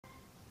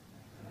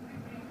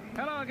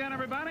Hello again,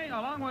 everybody.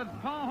 Along with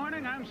Paul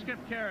Horning, I'm Skip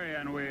Carey,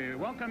 and we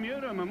welcome you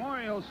to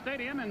Memorial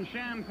Stadium in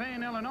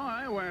Champaign,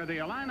 Illinois, where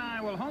the Illini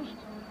will host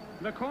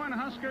the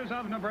Cornhuskers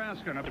of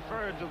Nebraska.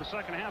 Deferred to the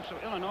second half, so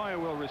Illinois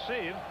will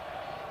receive.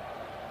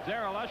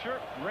 Darrell Usher,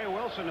 Ray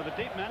Wilson of the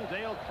deep men.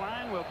 Dale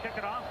Klein will kick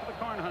it off for the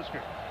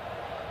Cornhuskers.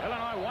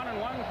 Illinois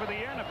 1-1 for the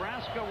year.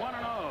 Nebraska 1-0.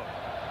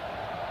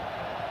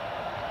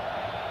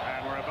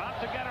 And we're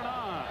about to get it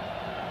on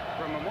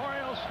from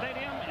Memorial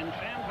Stadium in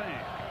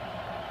Champaign.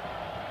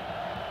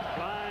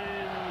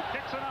 Klein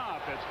kicks it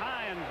off. It's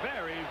high and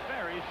very,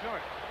 very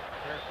short.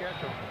 Fair catch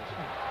on this.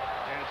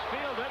 It's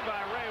fielded by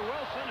Ray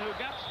Wilson, who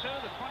gets to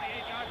the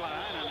 28-yard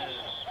line.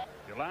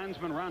 And the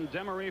linesman Ron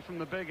Demery from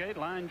the Big 8,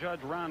 line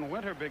judge Ron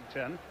Winter, Big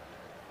 10.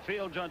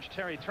 Field judge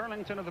Terry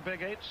Turlington of the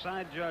Big 8,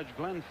 side judge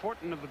Glenn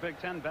Fortin of the Big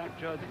 10, back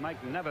judge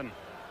Mike Nevin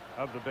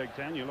of the Big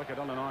 10. You look at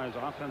Illinois'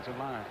 offensive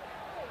line.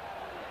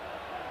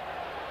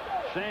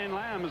 Shane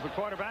Lamb is the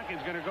quarterback. He's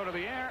going to go to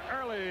the air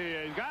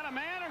early. He's got a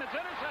man, and it's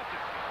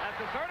intercepted. At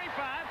the 35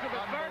 to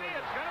the 30,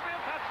 it's going to be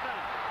a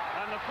touchdown.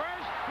 And the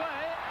first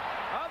play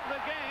of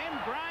the game,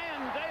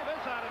 Brian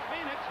Davis out of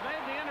Phoenix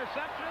made the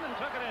interception and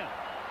took it in.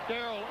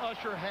 Darrell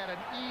Usher had an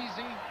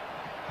easy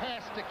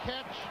pass to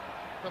catch.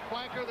 The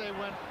flanker, they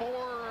went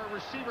 4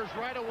 receivers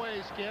right away,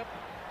 Skip.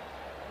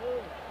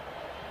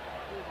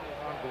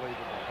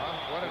 Unbelievable,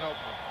 huh? What an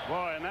opener.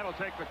 Boy, and that'll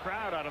take the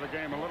crowd out of the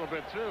game a little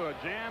bit, too. A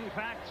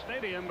jam-packed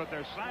stadium, but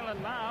they're silent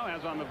now,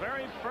 as on the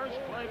very first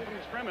play from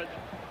scrimmage,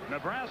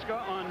 Nebraska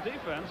on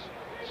defense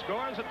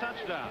scores a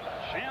touchdown.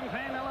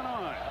 Champaign,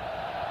 Illinois.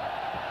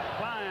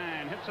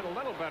 Klein hits it a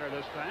little better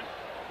this time.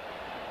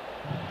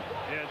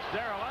 It's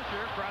Darrell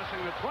Usher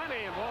crossing the 20,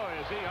 and boy,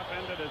 is he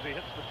upended as he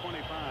hits the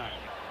 25.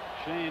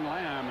 Shane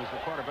Lamb is the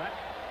quarterback.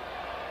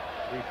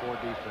 3-4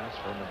 defense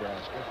for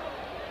Nebraska.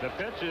 The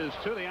pitch is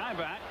to the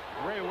I-back.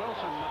 Ray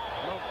Wilson,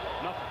 nope,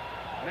 nothing.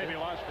 Maybe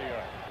lost a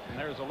yard. And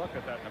there's a look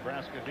at that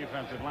Nebraska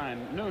defensive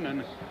line.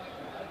 Noonan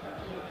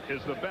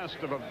is the best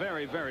of a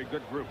very, very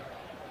good group.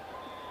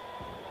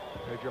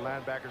 There's your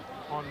linebackers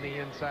on the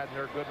inside, and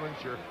they're good ones.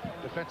 Your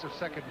defensive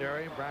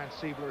secondary, Brian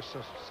Siebler,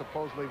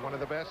 supposedly one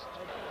of the best.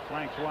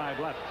 Flanks wide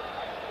left.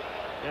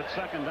 It's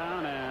second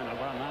down and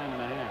about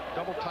 9.5.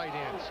 Double tight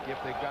ends, Skip.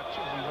 They got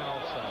you. We went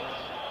all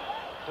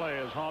sides. Play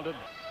is halted.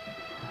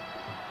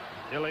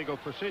 Illegal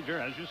procedure,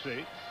 as you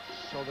see.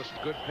 So this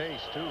good pace,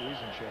 too. He's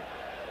in shape.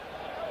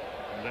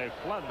 And they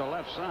flood the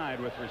left side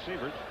with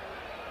receivers.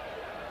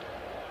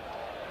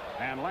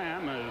 And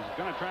Lamb is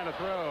going to try to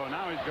throw.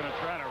 Now he's going to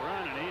try to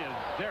run, and he is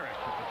Derrick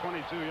at the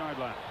 22-yard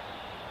line.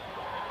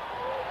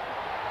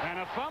 And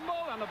a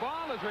fumble, and the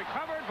ball is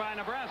recovered by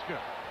Nebraska.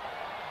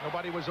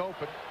 Nobody was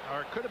open,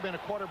 or it could have been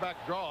a quarterback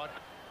draw.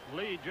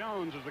 Lee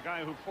Jones is the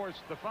guy who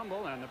forced the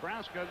fumble, and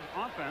Nebraska's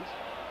offense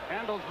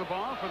handles the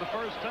ball for the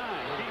first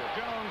time. Keith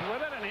Jones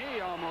with it, and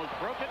he almost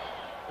broke it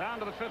down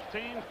to the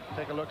 15.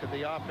 Take a look at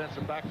the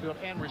offensive backfield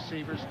and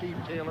receivers. Steve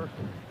Taylor,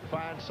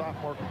 fine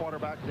sophomore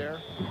quarterback there,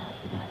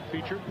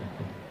 featured.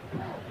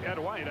 Ed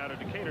White out of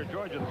Decatur,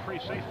 Georgia, the free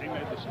safety,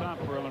 made the stop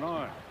for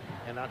Illinois.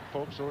 And that,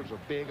 folks, those are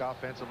big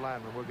offensive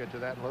linemen. We'll get to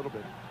that in a little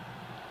bit.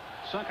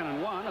 2nd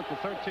and 1 at the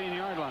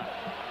 13-yard line.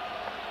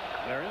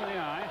 They're in the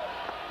eye.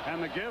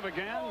 And the give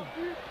again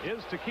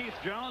is to Keith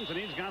Jones, and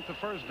he's got the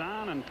first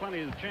down and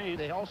plenty of change.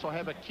 They also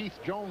have a Keith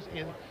Jones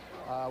in,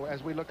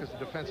 as we look at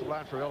the defensive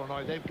line for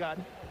Illinois. They've got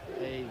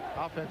a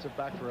offensive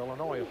back for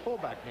Illinois, a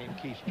fullback named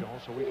Keith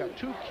Jones. So we got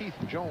 2 Keith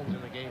Jones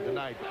in the game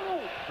tonight.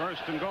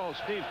 First and goal.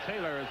 Steve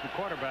Taylor is the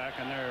quarterback,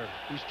 and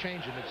he's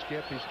changing it,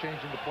 Skip. He's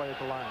changing the play at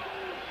the line.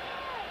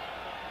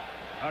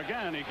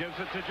 Again, he gives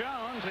it to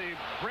Jones. He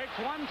breaks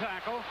one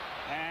tackle,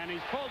 and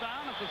he's pulled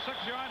down at the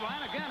 6-yard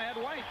line. Again, Ed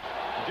White.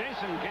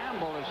 Jason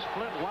Gamble is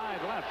split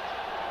wide left.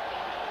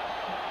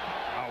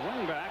 A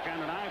wingback and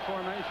an I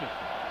formation.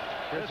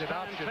 This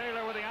time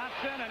Taylor with the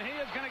option, and he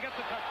is going to get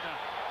the touchdown.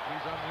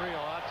 He's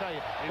unreal, I'll tell you.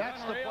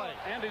 That's the play.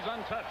 And he's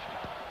untouched.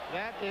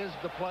 That is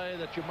the play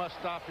that you must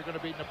stop if you're going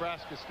to beat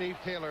Nebraska. Steve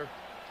Taylor,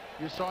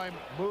 you saw him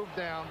move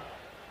down.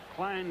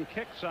 Klein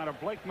kicks out of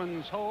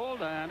Blakeman's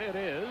hold, and it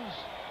is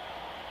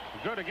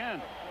good again.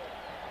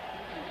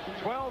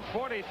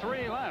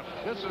 12:43 left.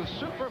 This is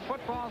Super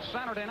Football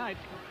Saturday night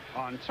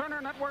on Turner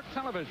Network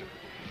Television.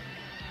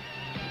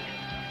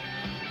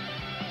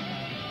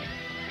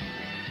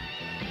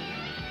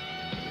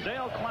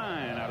 Dale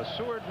Klein out of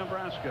Seward,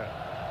 Nebraska.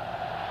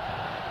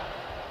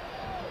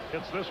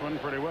 Hits this one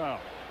pretty well.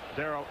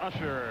 Darrell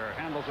Usher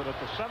handles it at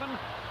the 7.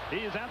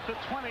 He's at the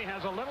 20,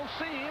 has a little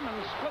seam,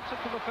 and splits it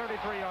to the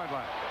 33-yard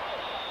line.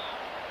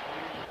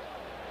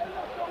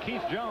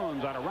 Keith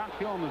Jones out of Rock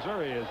Hill,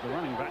 Missouri is the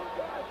running back.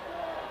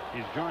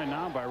 He's joined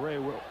now by Ray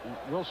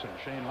Wilson.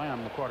 Shane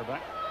Lamb, the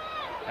quarterback.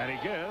 And he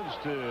gives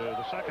to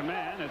the second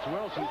man. It's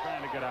Wilson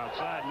trying to get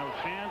outside. No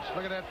chance.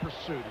 Look at that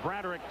pursuit.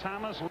 Braderick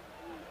Thomas.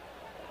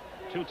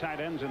 2 tight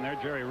ends in there,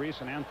 Jerry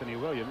Reese and Anthony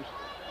Williams.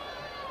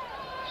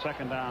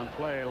 Second down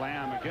play.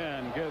 Lamb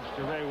again gives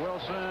to Ray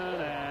Wilson,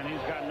 and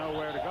he's got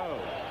nowhere to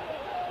go.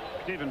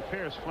 Stephen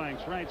Pierce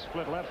flanks right,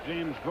 split left.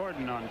 James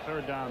Gordon on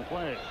 3rd down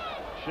play.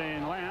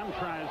 Shane Lamb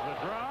tries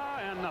the draw,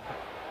 and nothing.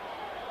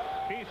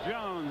 Keith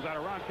Jones out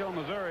of Rock Hill,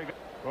 Missouri.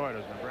 Boy,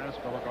 does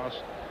Nebraska look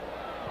awesome.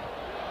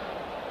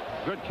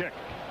 Good kick.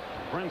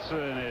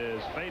 Brinson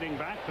is fading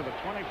back to the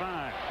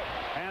 25.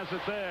 Has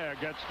it there.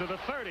 Gets to the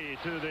 30,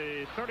 to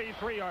the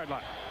 33-yard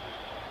line.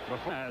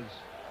 Before as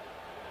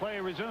play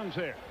resumes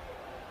here.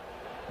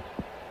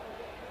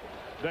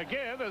 The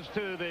give is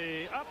to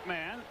the up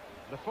man.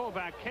 The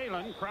fullback,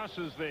 Kalen,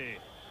 crosses the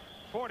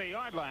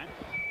 40-yard line.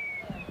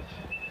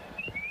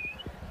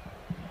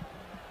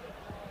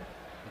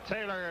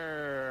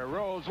 Taylor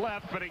rolls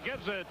left, but he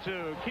gives it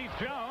to Keith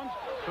Jones,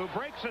 who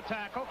breaks a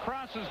tackle,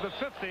 crosses the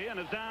 50, and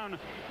is down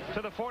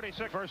to the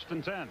 46. 1st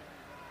and 10.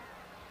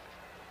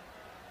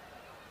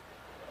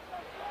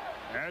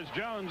 There's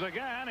Jones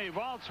again. He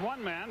vaults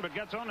one man, but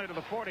gets only to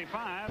the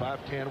 45.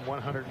 5'10",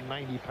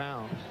 190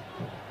 pounds.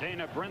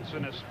 Dana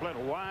Brinson is split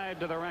wide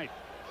to the right.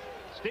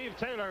 Steve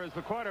Taylor is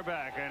the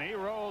quarterback, and he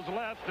rolls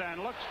left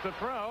and looks to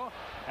throw,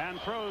 and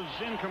throws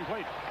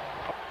incomplete.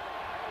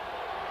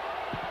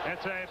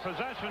 It's a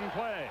possession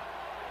play.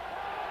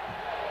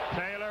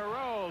 Taylor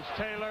rolls.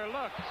 Taylor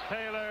looks.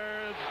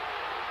 Taylor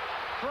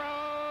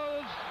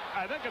throws.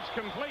 I think it's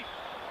complete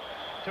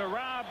to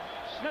Rob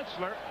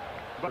Schnitzler.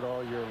 But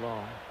all year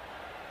long.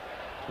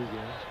 2 games.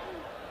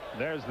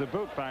 There's the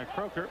boot by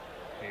Croker.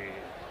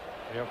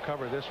 They'll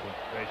cover this one.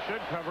 They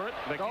should cover it.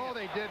 They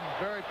didn't.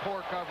 Very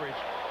poor coverage.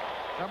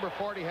 Number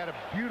 40 had a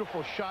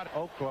beautiful shot.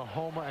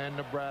 Oklahoma and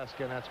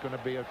Nebraska, and that's going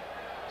to be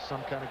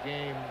some kind of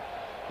game.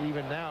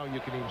 Even now, you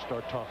can even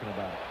start talking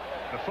about it.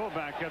 The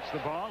fullback gets the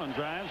ball and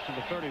drives to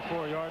the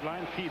 34-yard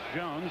line. Keith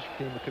Jones.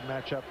 Team that could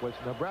match up with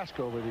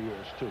Nebraska over the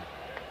years, too.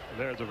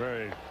 There's a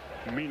very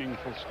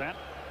meaningful stat.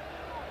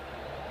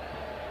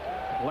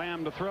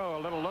 Lamb to throw.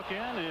 A little look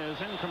in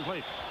is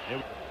incomplete.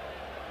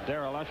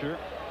 Darrell Usher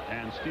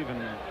and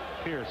Stephen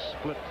Pierce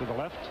split to the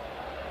left.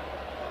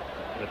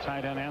 The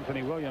tight end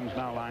Anthony Williams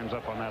now lines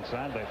up on that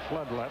side. They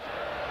flood left.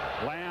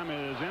 Lamb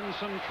is in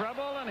some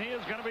trouble, and he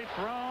is going to be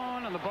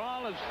thrown, and the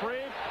ball is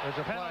free. There's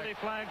a penalty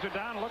flags are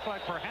down. Look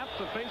like perhaps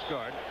a face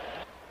guard.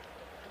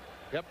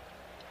 Yep.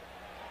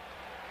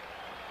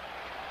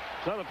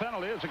 So the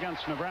penalty is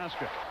against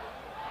Nebraska.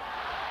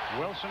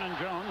 Wilson and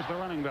Jones, the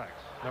running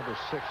backs. Number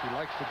 6, he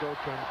likes to go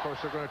to him. Of course,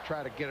 they're going to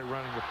try to get it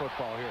running the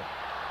football here.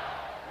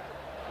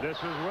 This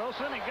is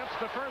Wilson. He gets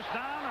the first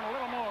down and a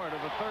little more to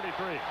the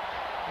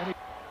 33.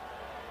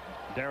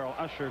 Darrell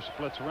Usher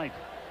splits right.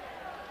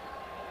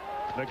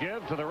 The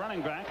give to the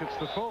running back. It's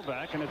the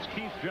fullback, and it's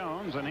Keith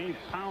Jones, and he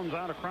pounds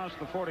out across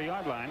the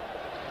 40-yard line.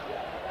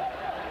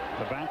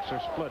 The backs are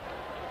split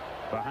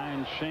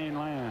behind Shane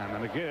Lamb,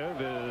 and the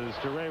give is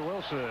to Ray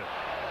Wilson,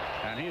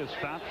 and he is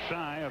stopped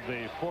shy of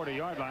the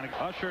 40-yard line.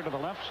 Usher to the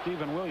left,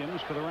 Stephen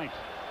Williams to the right.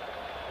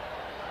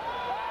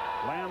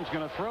 Lamb's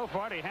going to throw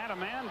for it. He had a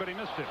man, but he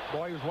missed it.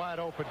 Boy, he was wide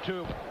open,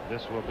 too.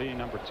 This will be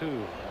number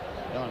 2.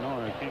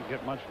 Illinois can't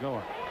get much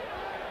going.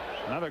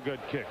 Another good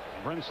kick.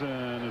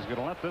 Brinson is going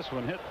to let this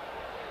one hit.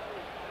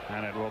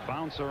 And it will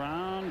bounce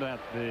around at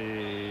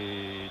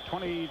the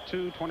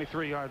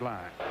 22-23-yard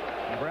line.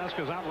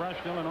 Nebraska's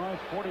outrushed Illinois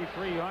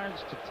 43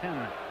 yards to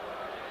 10.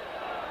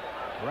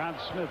 Rod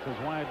Smith is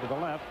wide to the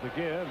left. The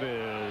give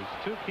is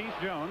to Keith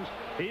Jones.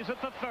 He's at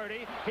the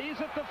 30.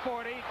 He's at the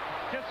 40.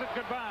 Kiss it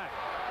goodbye.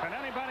 Can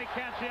anybody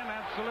catch him?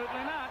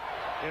 Absolutely not.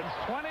 It's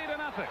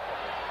 20-0.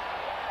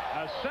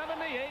 A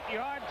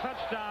 78-yard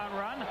touchdown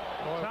run.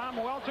 Tom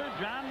Welter,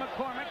 John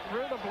McCormick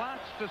through the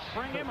blocks to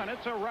spring him, and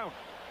it's a rout.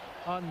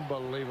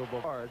 Unbelievable.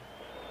 Hard.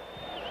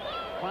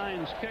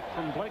 Klein's kick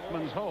from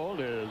Blakeman's hold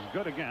is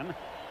good again.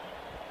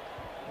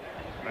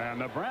 And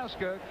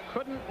Nebraska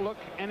couldn't look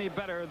any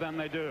better than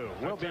they do.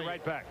 We'll be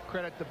right back.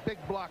 Credit the big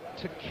block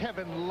to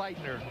Kevin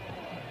Leitner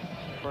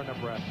for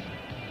Nebraska.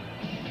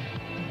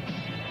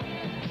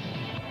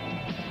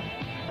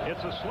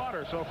 It's a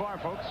slaughter so far,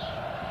 folks.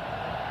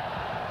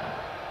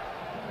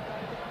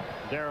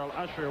 Darrell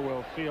Usher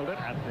will field it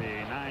at the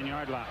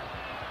 9-yard line.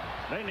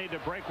 They need to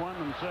break one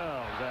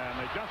themselves, and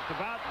they just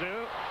about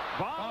do.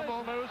 Ball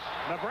is loose.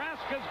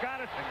 Nebraska's got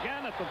it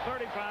again at the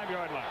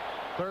 35-yard line.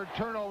 Third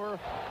turnover.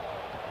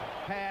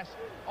 Pass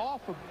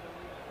off of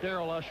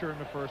Darrell Usher in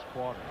the first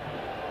quarter.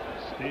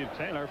 Steve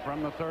Taylor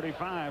from the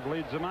 35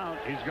 leads him out.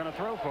 He's going to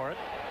throw for it.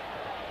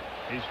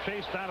 He's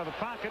chased out of the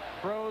pocket.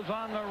 Throws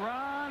on the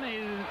run.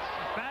 He's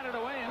batted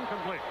away,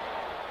 incomplete.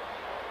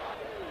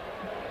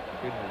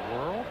 In the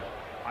world?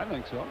 I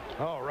think so.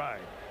 All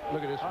right.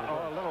 Look at this.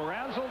 A little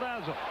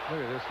razzle-dazzle. Look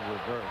at this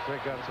reverse. They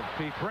got some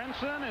feet.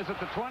 Brinson is at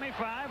the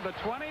 25. The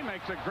 20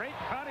 makes a great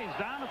cut. He's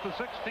down at the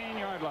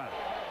 16-yard line.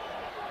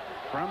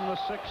 From the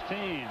 16,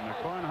 the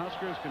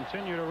Cornhuskers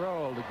continue to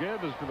roll. The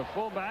give is to the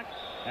fullback,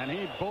 and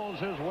he pulls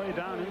his way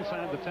down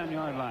inside the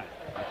 10-yard line.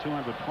 A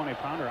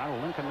 220-pounder out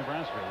of Lincoln,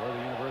 Nebraska, where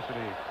the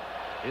university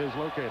is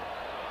located.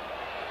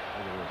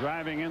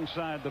 Driving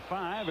inside the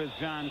 5 is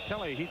John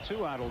Kelly. He,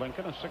 too, out of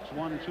Lincoln, a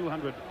 6'1",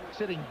 200.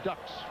 Sitting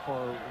ducks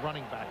for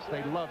running backs.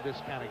 They love this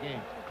kind of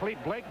game.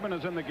 Cleet Blakeman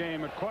is in the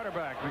game at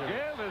quarterback. The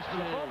give is to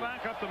the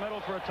fullback up the middle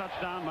for a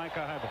touchdown,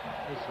 Micah Heibel.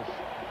 This is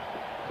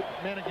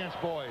men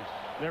against boys.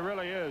 There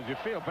really is. You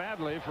feel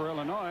badly for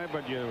Illinois,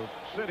 but you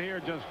sit here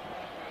just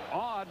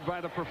awed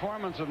by the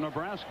performance of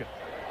Nebraska.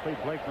 Cleve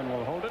Blakeman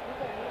will hold it.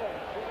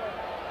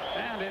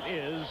 And it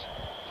is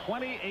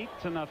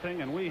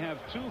 28-0, and we have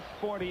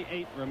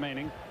 2:48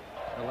 remaining.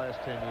 The last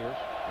 10 years.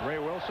 Ray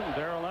Wilson,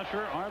 Darrell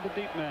Usher are the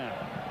deep men.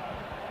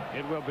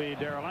 It will be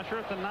Darrell Usher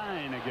at the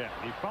 9 again.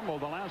 He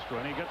fumbled the last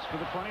one. He gets to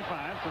the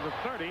 25, to the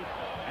 30,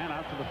 and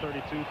out to the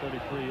 32,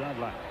 33-yard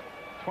line.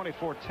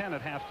 24-10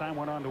 at halftime.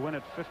 Went on to win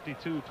it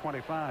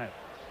 52-25.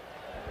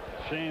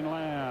 Shane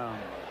Lamb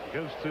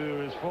gives to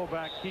his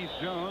fullback Keith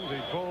Jones.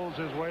 He pulls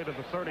his way to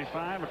the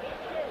 35.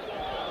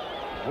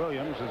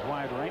 Williams is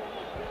wide right.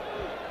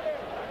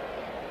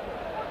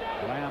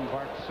 Lamb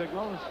barks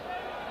signals.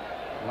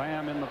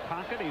 Lamb in the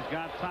pocket. He's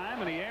got time,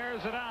 and he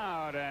airs it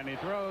out, and he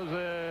throws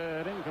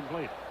it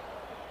incomplete.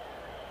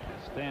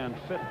 Stan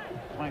Fitt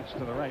flanks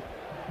to the right.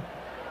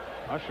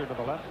 Usher to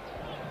the left,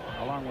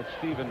 along with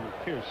Stephen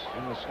Pierce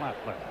in the slot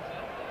left.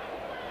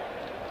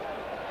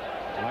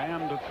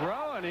 Lamb to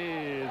throw, and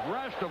he's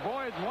rushed,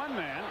 avoids one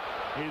man.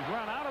 He's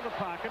run out of the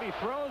pocket. He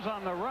throws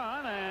on the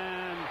run,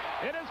 and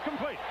it is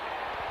complete.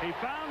 He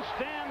found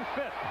Stan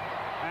Fitt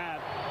at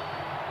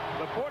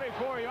the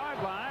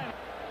 44-yard line.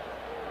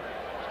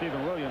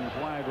 Stephen Williams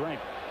wide right.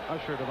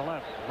 Usher to the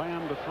left.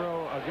 Lamb to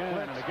throw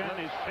again and again.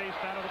 He's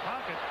chased out of the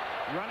pocket,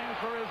 running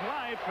for his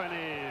life, and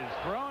he's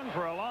thrown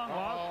for a long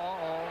loss.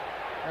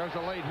 There's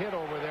a late hit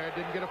over there.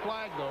 Didn't get a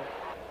flag, though.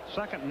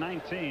 2nd and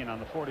 19 on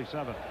the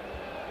 47.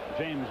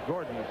 James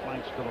Gordon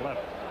flanks to the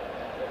left.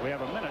 We have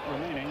a minute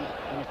remaining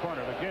in the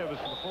quarter. The give is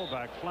to the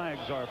fullback.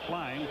 Flags are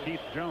flying. Keith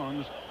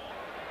Jones.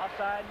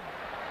 Offside.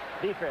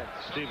 Defense.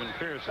 Stephen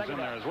Pierce is in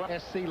there as well.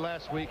 SC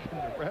last week in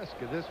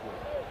Nebraska this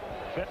week.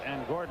 Fitt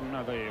and Gordon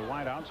are the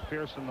wideouts.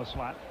 Pierce in the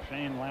slot.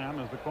 Shane Lamb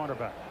is the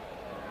quarterback.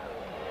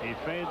 He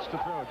fades to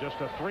throw. Just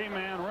a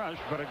 3-man rush,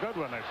 but a good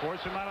one. They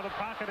force him out of the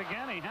pocket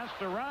again. He has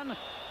to run,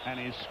 and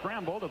he's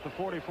scrambled at the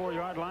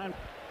 44-yard line.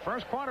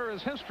 First quarter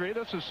is history.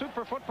 This is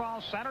Super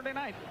Football Saturday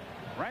night,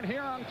 right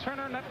here on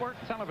Turner Network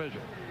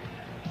Television.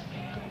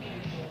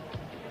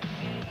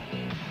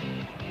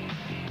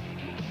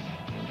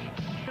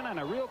 And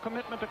a real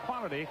commitment to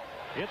quality.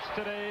 It's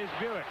today's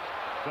Buick.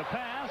 The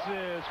pass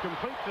is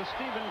complete to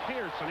Stephen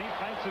Pierce, and he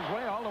fights his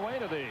way all the way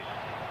to the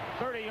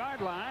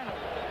 30-yard line.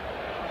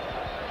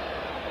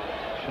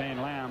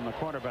 Shane Lamb, the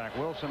quarterback.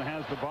 Wilson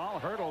has the ball,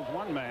 hurdles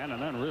one man, and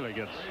then really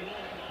gets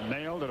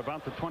nailed at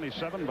about the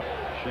 27. But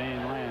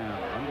Shane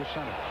Lamb under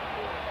center.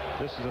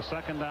 This is a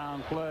 2nd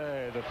down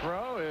play. The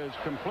throw is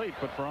complete,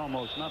 but for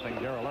almost nothing.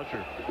 Darrell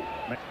Usher.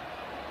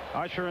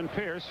 Usher and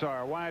Pierce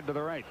are wide to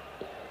the right.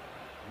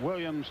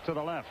 Williams to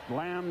the left.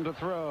 Lamb to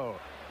throw.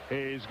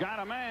 He's got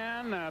a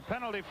man. A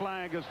penalty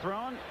flag is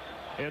thrown.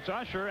 It's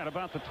Usher at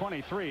about the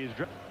 23.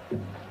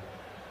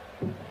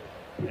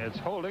 It's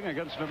holding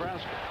against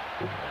Nebraska.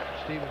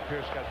 Stephen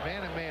Pierce got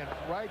man-to-man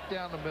right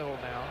down the middle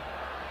now.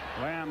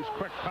 Lamb's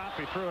quick pop.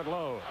 He threw it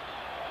low.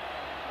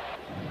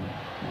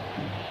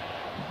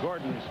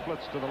 Gordon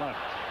splits to the left.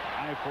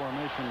 High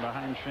formation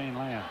behind Shane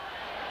Lamb.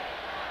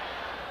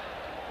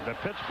 The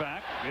pitch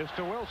back is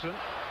to Wilson.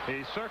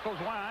 He circles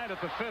wide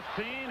at the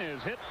 15,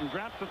 is hit and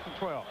dropped at the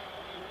 12.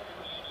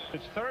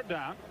 It's 3rd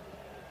down.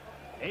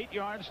 8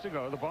 yards to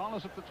go. The ball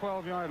is at the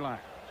 12-yard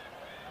line.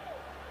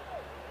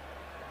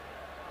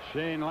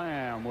 Shane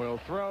Lamb will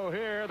throw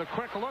here. The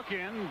quick look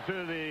in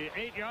to the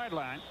 8-yard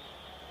line.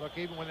 Look,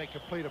 even when they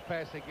complete a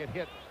pass, they get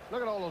hit.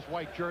 Look at all those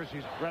white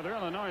jerseys. Rather,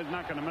 Illinois is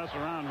not going to mess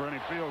around for any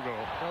field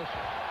goal. No,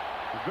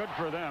 sir. Good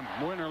for them,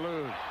 win or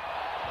lose.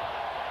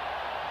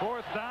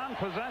 4th down,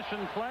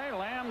 possession play.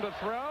 Lamb to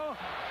throw.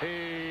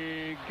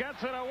 He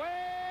gets it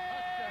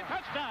away.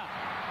 Touchdown.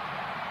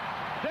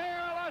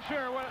 Darrell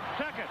Usher will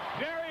check it.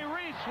 Jerry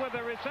Reese with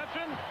the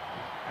reception.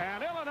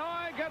 And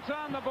Illinois gets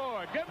on the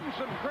board. Give them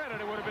some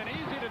credit. It would have been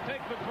easy to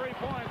take the 3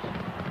 points.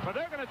 But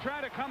they're going to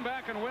try to come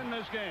back and win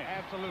this game.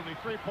 Absolutely.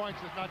 3 points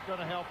is not going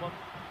to help them.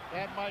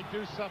 That might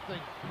do something.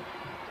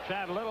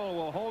 Chad Little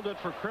will hold it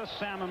for Chris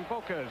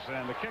Salmon-Bocas.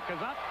 And the kick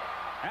is up.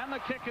 And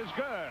the kick is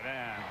good.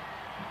 And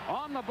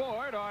on the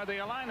board are the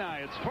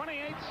Illini. It's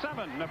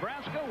 28-7.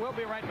 Nebraska. We'll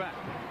be right back.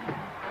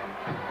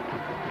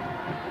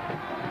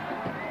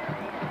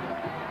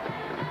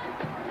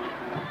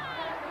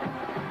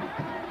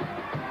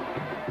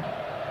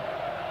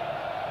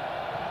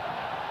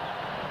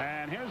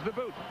 And here's the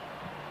boot.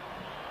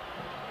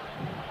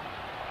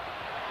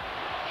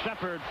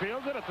 Shepard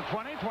fields it at the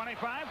 20,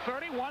 25,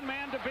 30. One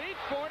man to beat.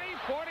 40,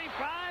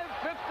 45,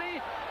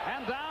 50.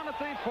 And down at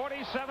the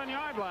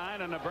 47-yard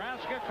line. And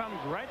Nebraska comes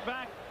right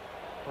back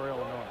for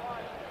Illinois.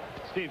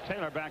 Steve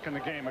Taylor back in the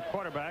game at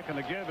quarterback, and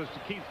the give is to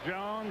Keith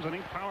Jones, and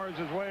he powers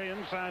his way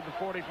inside the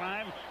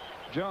 45.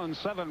 Jones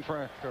 7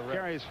 for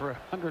carries for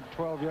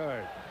 112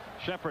 yards.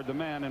 Shepard the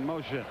man in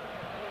motion.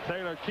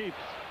 Taylor keeps,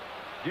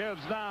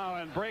 gives now,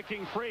 and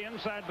breaking free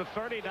inside the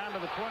 30 down to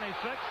the 26.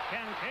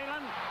 Ken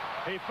Kalen,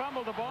 he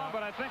fumbled the ball,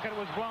 but I think it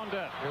was blown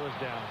dead. It was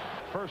down.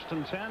 1st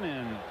and 10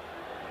 in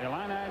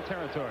Illini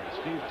territory.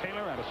 Steve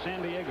Taylor out of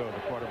San Diego,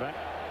 the quarterback.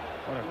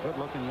 What a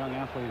good-looking young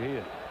athlete he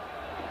is.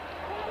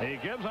 He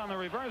gives on the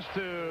reverse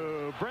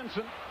to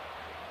Brinson.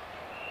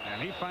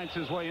 And he fights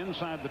his way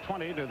inside the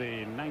 20 to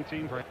the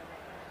 19.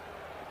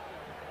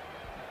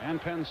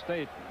 And Penn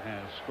State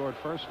has scored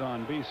first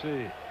on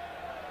BC.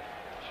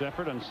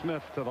 Shepard and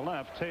Smith to the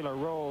left. Taylor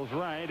rolls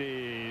right.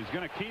 He's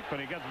going to keep, but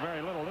he gets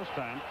very little this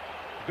time.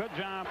 Good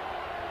job.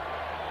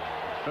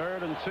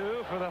 3rd and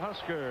 2 for the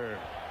Huskers.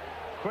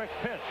 Quick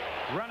pitch.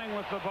 Running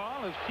with the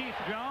ball is Keith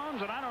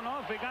Jones, and I don't know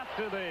if he got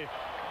to the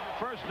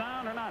first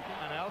down or not.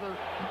 And out of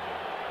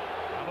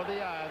the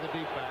eye of the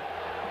deep back.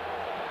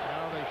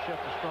 Now they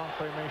shift the strong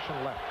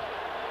formation left.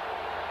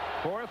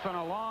 4th and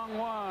a long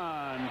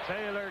one.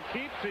 Taylor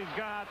keeps. He's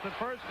got the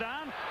first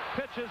down.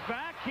 Pitches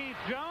back. Keith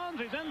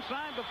Jones. He's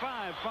inside the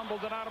 5.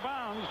 Fumbles it out of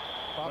bounds.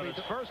 But it's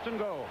 1st and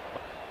goal.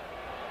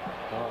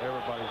 Well,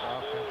 everybody's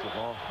offensive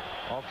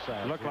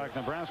offside. Looked like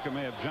Nebraska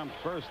may have jumped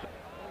first.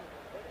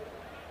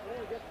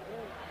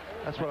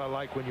 That's what I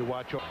like when you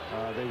watch.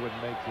 They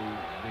wouldn't make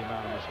the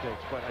amount of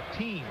mistakes, but a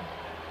team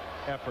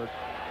effort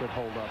could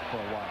hold up for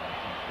a while.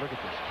 Look at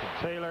this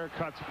kid. Taylor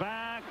cuts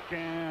back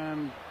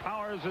and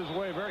powers his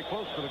way very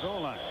close to the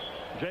goal line.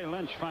 Jay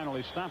Lynch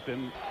finally stopped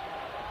him.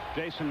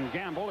 Jason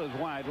Gamble is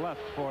wide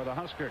left for the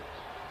Huskers.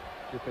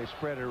 If they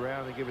spread it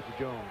around and give it to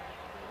Jones.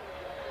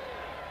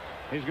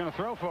 He's going to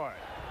throw for it.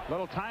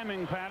 Little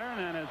timing pattern,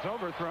 and it's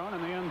overthrown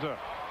in the end zone.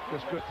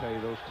 Just good to tell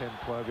you, those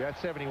 10-12. That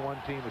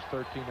 71 team was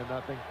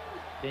 13-0.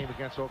 Game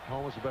against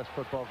Oklahoma was the best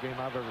football game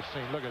I've ever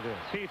seen. Look at this.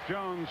 Keith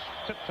Jones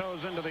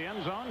tiptoes into the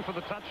end zone for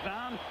the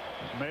touchdown.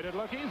 Made it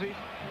look easy.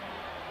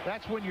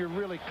 That's when you're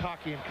really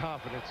cocky and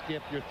confident,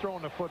 Skip. You're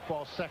throwing the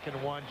football 2nd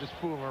and 1, just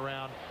fooling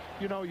around.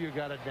 You know you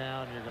got it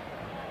down.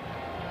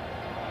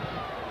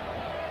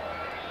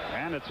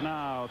 And it's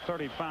now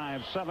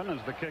 35-7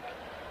 as the kick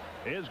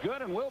is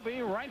good, and we'll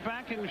be right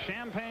back in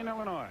Champaign,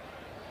 Illinois.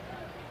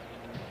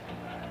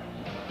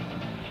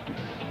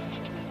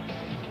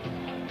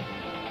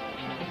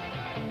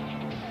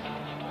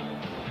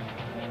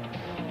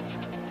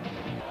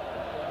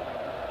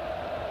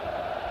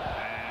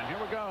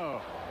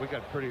 We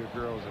got prettier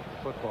girls at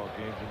the football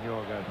games than you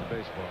all got at the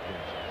baseball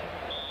games.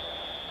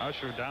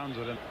 Usher downs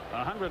it in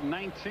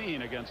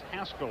 119 against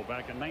Haskell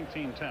back in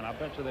 1910. I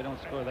bet you they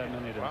don't score that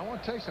many. Well, I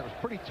want to tell you something.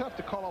 It's pretty tough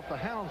to call off the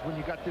Hounds when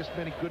you got this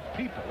many good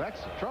people. That's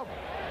the trouble.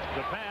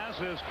 The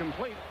pass is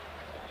complete.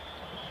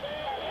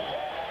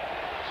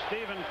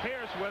 Stephen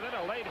Pierce with it,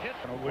 a late hit.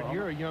 When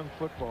you're a young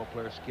football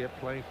player, Skip,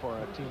 playing for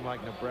a team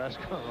like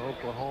Nebraska or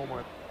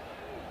Oklahoma.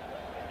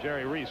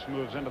 Jerry Reese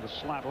moves into the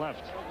slot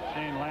left.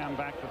 Shane Lamb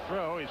back to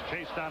throw. He's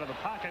chased out of the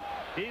pocket.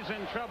 He's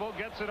in trouble.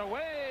 Gets it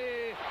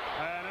away.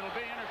 And it'll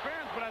be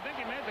interference, but I think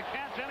he made the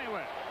catch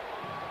anyway.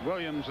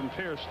 Williams and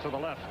Pierce to the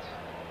left.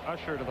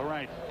 Usher to the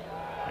right.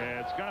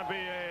 It's going to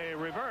be a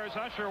reverse.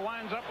 Usher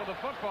winds up with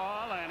the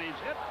football, and he's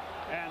hit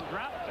and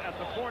dropped at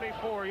the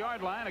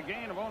 44-yard line. A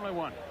gain of only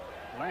 1.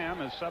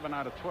 Lamb is 7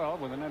 out of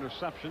 12 with an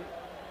interception.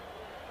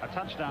 A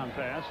touchdown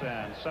pass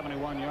and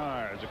 71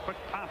 yards. A quick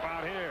pop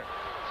out here.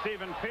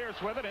 Stephen Pierce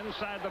with it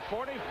inside the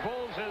 40,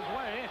 pulls his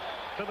way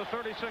to the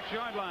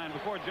 36-yard line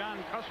before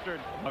John Custard,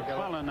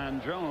 McClellan,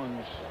 and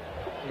Jones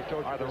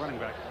are the running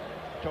backs.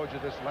 I told you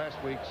this last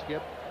week,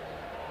 Skip.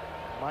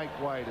 Mike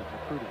White has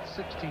recruited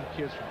 16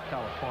 kids from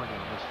California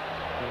in this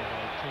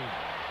team.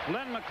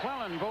 Lynn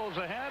McClellan bowls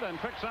ahead and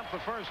picks up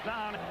the first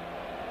down.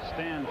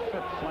 Stan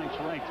Fitt flanks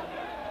right.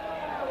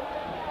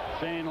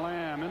 Shane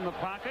Lamb in the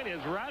pocket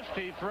is rushed.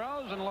 He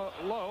throws and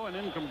low and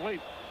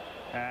incomplete.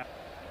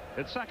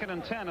 It's 2nd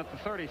and 10 at the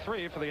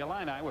 33 for the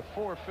Illini with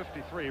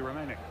 4:53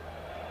 remaining.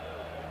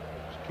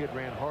 This kid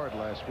ran hard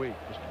last week,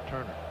 Mr.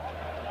 Turner.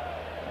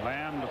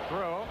 Lamb to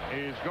throw.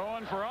 He's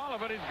going for all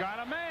of it. He's got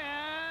a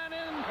man.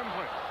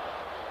 Incomplete.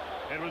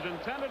 It was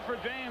intended for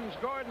James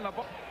Gordon.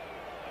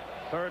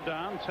 3rd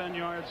down, 10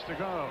 yards to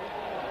go.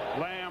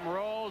 Lamb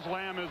rolls.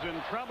 Lamb is in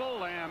trouble.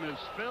 Lamb is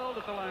spilled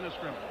at the line of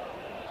scrimmage.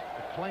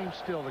 Claims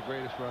still the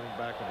greatest running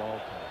back of all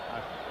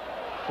time.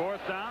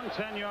 4th down,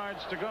 10 yards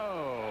to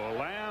go.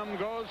 Lamb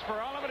goes for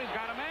all of it. He's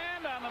got a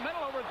man down the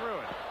middle, overthrew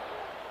it.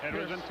 It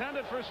was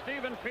intended for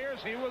Stephen Pierce.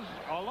 He was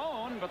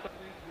alone, but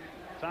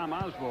Tom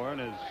Osborne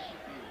is,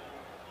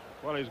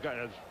 well, he's got,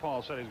 as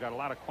Paul said, he's got a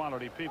lot of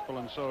quality people,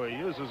 and so he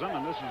uses them.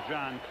 And this is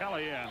John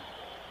Kelly, and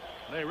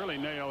they really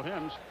nail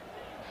him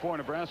for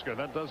Nebraska.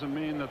 That doesn't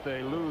mean that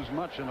they lose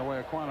much in the way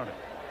of quantity.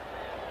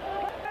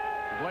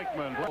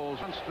 Blakeman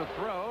wants to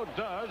throw,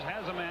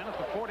 has a man at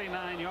the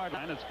 49-yard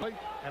line. It's late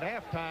at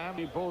halftime.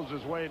 He pulls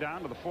his way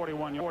down to the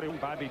 41-yard.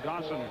 Bobby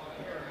Dawson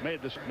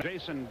made this.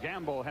 Jason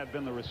Gamble had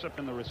been the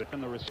recipient,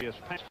 the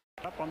pass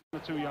up on the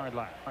 2-yard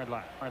line. Hard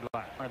line.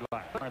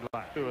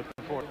 Two at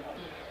the 4.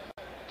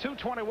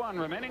 2:21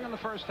 remaining in the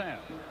first half.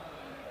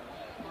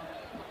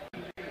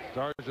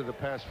 Stars of the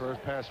pass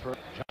first.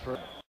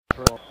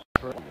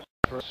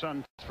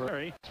 Son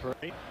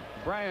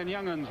Brian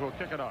Youngins will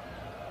kick it off.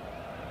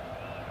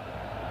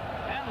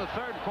 And the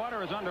 3rd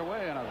quarter is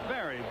underway, and a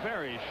very,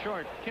 very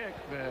short kick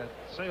that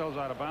sails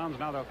out of bounds.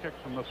 Now they'll kick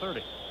from the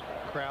 30.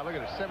 Crowd, look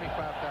at it,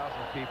 75,000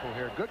 people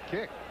here. Good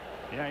kick.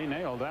 Yeah, he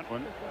nailed that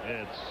one.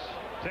 It's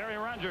Terry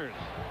Rogers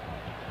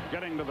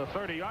getting to the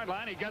 30-yard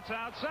line. He gets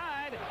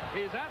outside.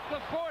 He's at the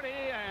 40,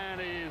 and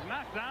he's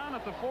knocked down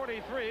at the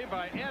 43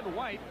 by Ed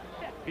White.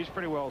 He's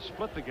pretty well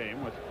split the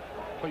game with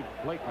Cleve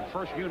Blakeman,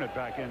 first unit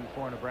back in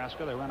for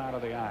Nebraska. They run out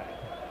of the eye.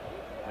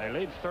 They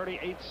lead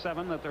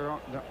 38-7 at their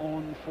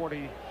own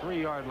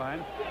 43-yard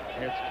line.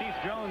 It's Keith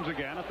Jones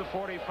again at the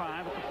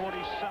 45, at the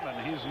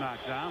 47. He's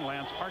knocked down.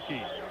 Lance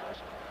Harkey,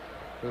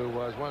 who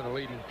was one of the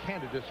leading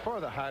candidates for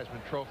the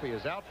Heisman Trophy,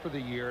 is out for the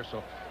year.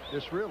 So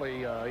this really,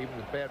 even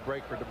with a bad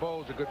break for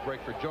DeBow, is a good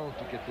break for Jones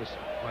to get this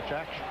much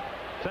action.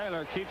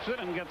 Taylor keeps it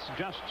and gets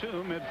just 2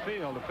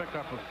 midfield to pick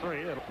up a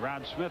 3.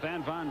 Rod Smith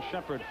and Von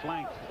Shepard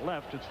flanked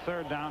left. It's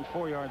 3rd down,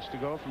 4 yards to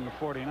go from the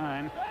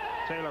 49.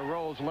 Taylor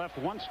rolls left,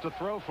 wants to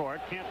throw for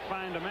it, can't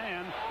find a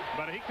man,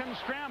 but he can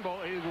scramble.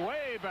 He's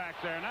way back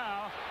there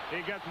now.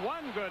 He gets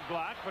 1 good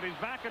block, but he's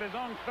back at his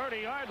own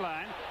 30-yard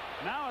line.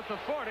 Now at the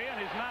 40, and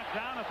he's knocked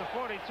down at the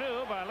 42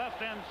 by left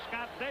end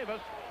Scott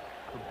Davis.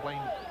 From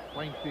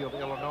Plainfield,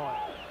 Illinois.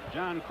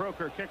 John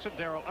Croker kicks it.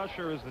 Darrell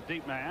Usher is the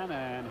deep man,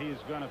 and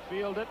he's going to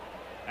field it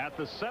at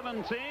the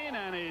 17,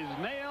 and he's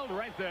nailed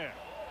right there.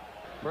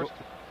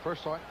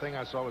 First thing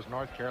I saw was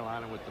North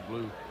Carolina with the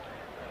blue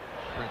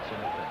prints in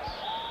the face.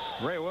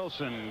 Ray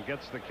Wilson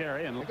gets the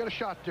carry, and they got a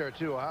shot there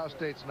too. Ohio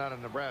State's not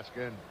in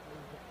Nebraska, and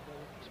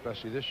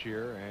especially this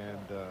year,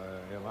 and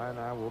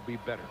Illini will be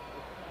better.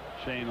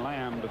 Shane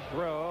Lamb to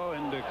throw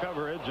into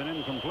coverage and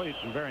incomplete,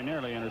 and very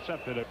nearly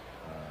intercepted it.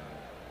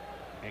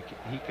 And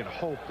he can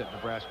hope that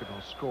Nebraska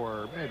don't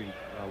score maybe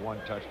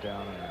 1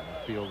 touchdown and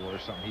a field goal or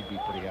something. He'd be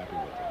pretty happy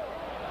with it.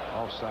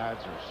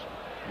 Offsides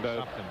or the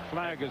something.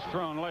 Flag is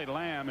thrown late.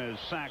 Lamb is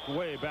sacked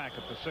way back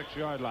at the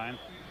 6-yard line.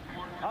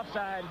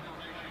 Offside.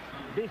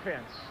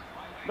 Defense.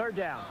 3rd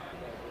down.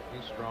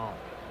 He's strong.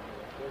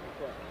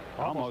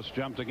 Almost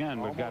jumped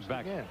again, but got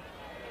back. Again.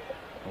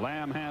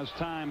 Lamb has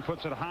time,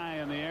 puts it high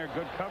in the air.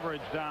 Good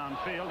coverage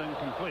downfield,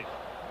 incomplete.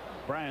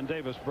 Brian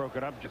Davis broke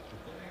it up.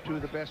 2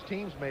 of the best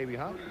teams, maybe,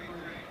 huh?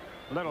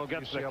 Little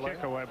gets the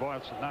kick away. Boy,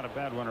 it's not a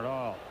bad one at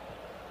all.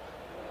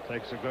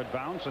 Takes a good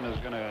bounce and is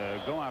going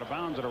to go out of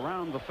bounds at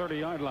around the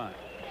 30-yard line.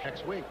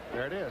 Next week,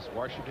 there it is.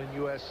 Washington,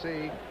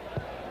 USC.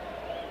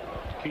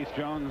 Keith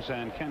Jones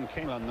and Ken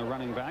Kalen, the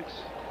running backs.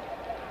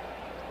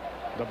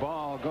 The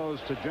ball goes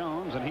to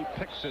Jones, and he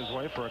picks his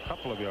way for a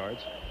couple of yards.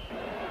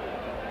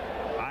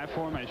 I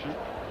formation.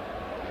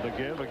 The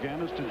give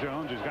again is to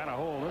Jones. He's got a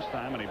hole this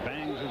time, and he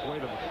bangs his way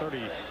to the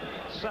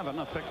 37,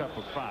 a pickup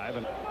of 5,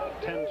 and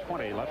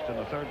 10:20 left in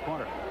the 3rd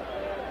quarter.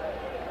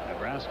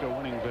 Nebraska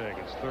winning big.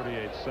 It's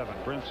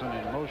 38-7. Brinson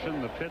in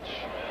motion. The pitch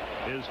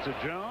is to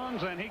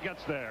Jones, and he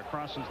gets there.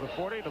 Crosses the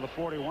 40 to the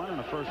 41,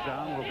 and a 1st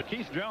down.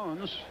 Keith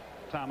Jones,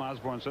 Tom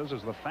Osborne says,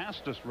 is the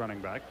fastest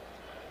running back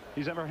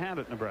he's ever had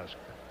at Nebraska.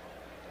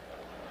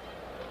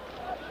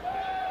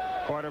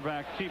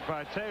 Quarterback keep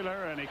by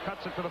Taylor, and he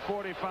cuts it to the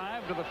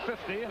 45, to the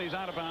 50, and he's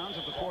out of bounds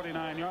at the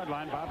 49-yard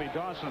line. Bobby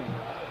Dawson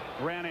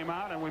ran him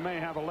out, and we may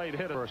have a late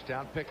hit. 1st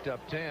down, picked up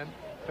 10,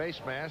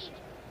 face mask,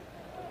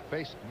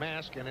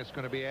 and it's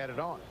going to be added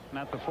on. And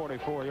at the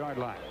 44-yard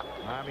line.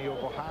 Miami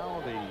of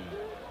Ohio,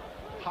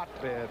 the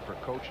hotbed for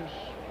coaches.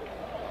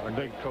 Our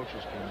big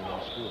coaches came to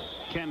our school.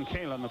 Ken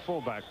Kalen, the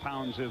fullback,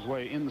 pounds his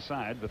way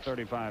inside the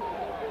 35.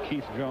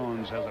 Keith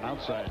Jones has an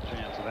outside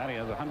chance of that. He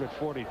has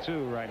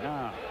 142 right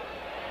now.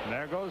 And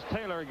there goes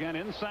Taylor again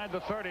inside the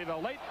 30. The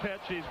late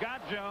pitch. He's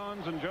got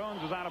Jones, and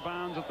Jones is out of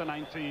bounds at the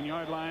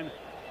 19-yard line.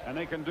 And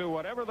they can do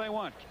whatever they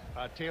want.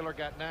 Taylor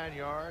got 9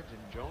 yards, and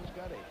Jones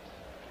got 8.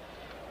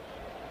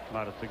 A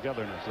lot of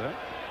togetherness there.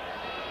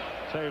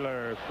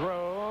 Taylor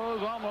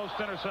throws, almost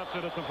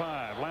intercepted at the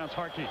 5. Lance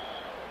Harkey.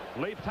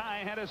 Lee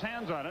Ty had his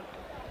hands on it.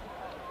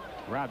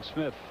 Rod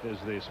Smith is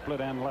the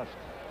split end left.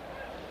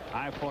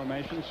 I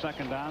formation,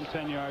 2nd down,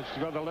 10 yards to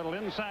go. The little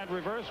inside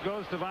reverse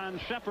goes to Von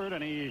Shepard,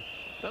 and he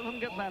doesn't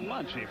get that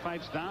much. He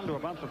fights down to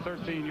about the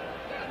 13.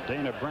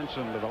 Dana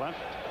Brinson to the left.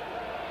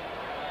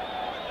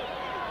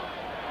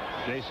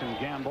 Jason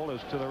Gamble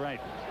is to the right.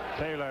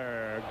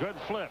 Taylor, good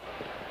flip.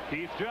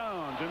 Keith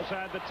Jones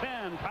inside the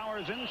 10,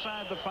 powers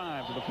inside the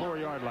 5 to the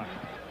 4-yard line.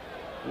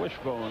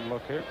 Wishbone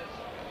look here.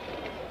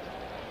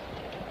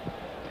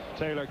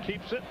 Taylor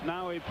keeps it.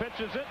 Now he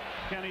pitches it.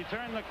 Can he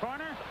turn the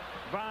corner?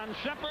 Von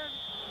Shepard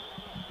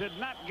did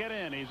not get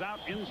in. He's out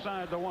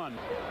inside the 1.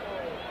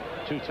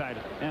 2 tight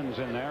ends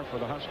in there for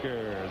the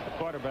Huskers. The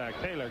quarterback,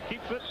 Taylor,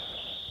 keeps it.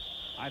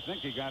 I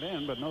think he got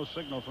in, but no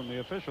signal from the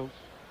officials.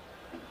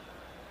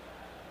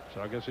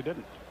 So I guess he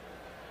didn't.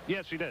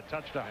 Yes, he did.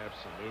 Touchdown.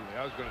 Absolutely.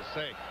 I was going to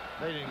say,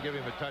 they didn't give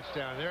him a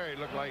touchdown there. He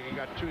looked like he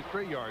got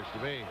 2-3 yards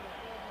to me.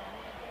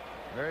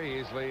 Very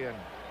easily, and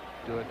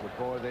do it. But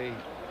boy, they've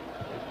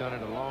done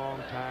it a long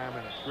time,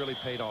 and it's really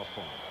paid off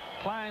for them.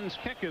 Klein's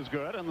kick is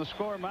good, and the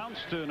score mounts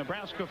to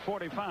Nebraska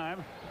 45,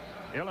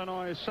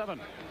 Illinois 7.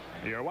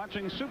 You're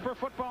watching Super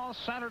Football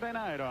Saturday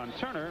night on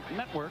Turner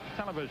Network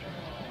Television.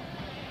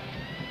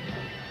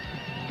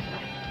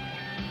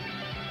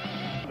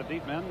 The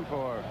deep men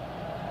for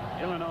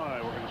Illinois.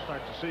 We're going to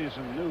start to see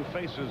some new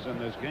faces in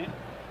this game.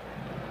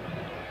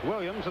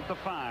 Williams at the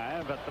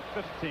 5, at the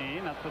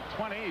 15, at the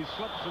 20. He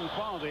slips and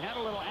falls. He had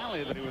a little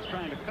alley that he was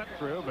trying to cut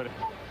through, but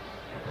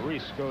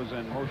Reese goes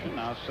in motion,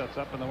 now sets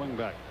up in the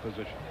wingback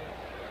position.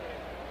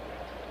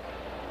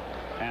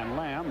 And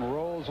Lamb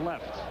rolls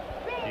left.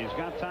 He's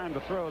got time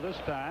to throw this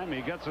time.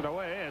 He gets it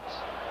away.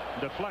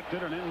 It's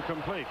deflected and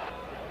incomplete.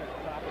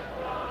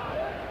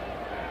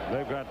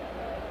 They've got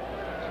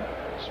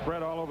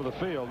spread all over the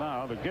field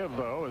now. The give,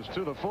 though, is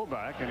to the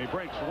fullback, and he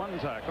breaks one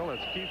tackle.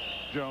 It's Keith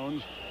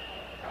Jones.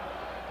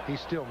 He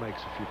still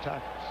makes a few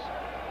tackles.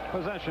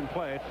 Possession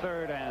play,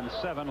 3rd and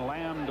 7.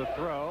 Lamb to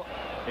throw.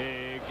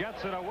 He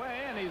gets it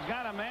away, and he's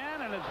got a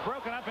man, and it's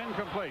broken up,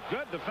 incomplete.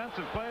 Good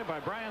defensive play by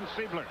Brian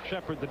Siebler.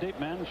 Shepard, the deep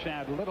man.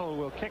 Chad Little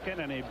will kick it,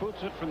 and he boots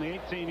it from the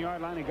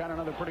 18-yard line. He got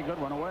another pretty good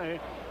one away.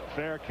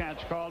 Fair catch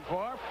called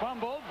for.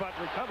 Fumbled, but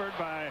recovered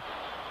by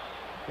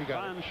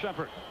Von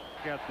Shepard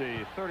at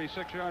the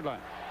 36-yard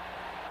line.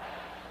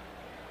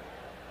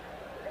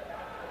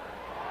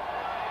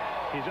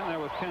 He's in there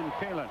with Ken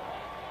Kalin.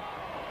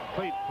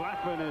 Clete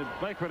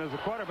Blakeman is the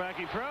quarterback.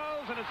 He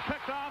throws, and it's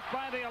picked off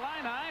by the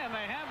Illini, and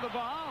they have the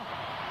ball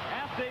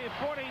at the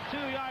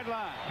 42-yard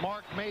line.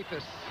 Mark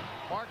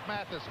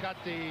Mathis got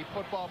the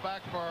football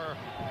back for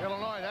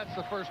Illinois. That's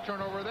the first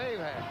turnover they've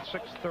had.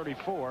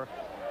 6:34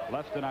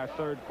 left in our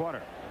 3rd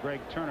quarter.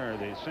 Greg Turner,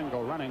 the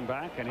single running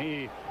back, and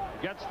he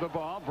gets the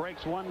ball,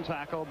 breaks one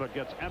tackle, but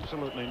gets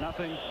absolutely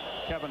nothing.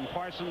 Kevin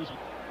Parsons.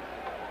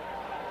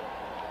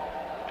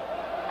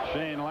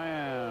 Shane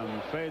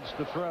Lamb fades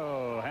to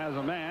throw, has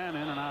a man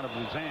in and out of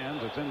his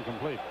hands. It's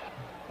incomplete.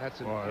 That's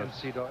the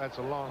longest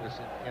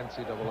in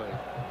NCAA,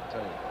 I'll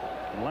tell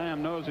you.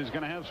 Lamb knows he's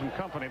going to have some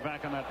company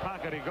back in that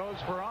pocket. He goes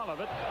for all of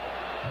it,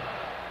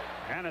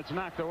 and it's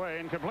knocked away.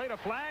 Incomplete. A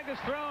flag is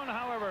thrown,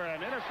 however,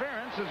 and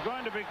interference is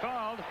going to be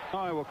called.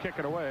 Oh, he will kick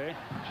it away.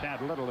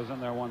 Chad Little is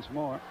in there once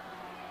more.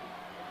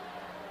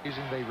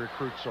 Reason they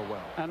recruit so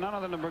well. And none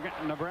of the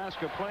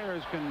Nebraska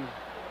players can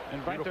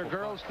invite their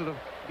girls to the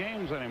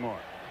games anymore.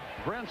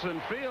 Brinson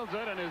fields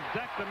it and is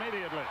decked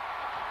immediately.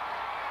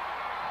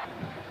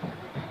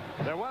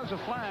 There was a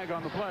flag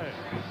on the play.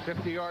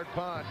 50-yard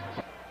punt.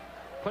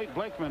 Clete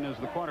Blakeman is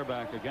the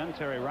quarterback again.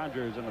 Terry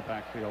Rogers in the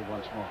backfield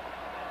once more.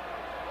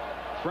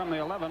 From the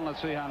 11,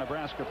 let's see how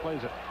Nebraska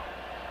plays it.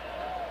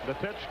 The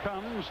pitch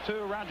comes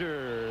to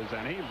Rogers,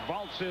 and he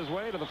vaults his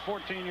way to the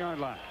 14-yard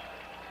line.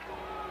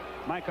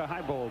 Micah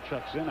Highbold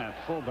checks in at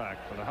fullback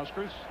for the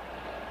Huskers.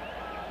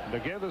 The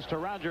give is to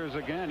Rogers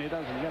again. He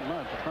doesn't get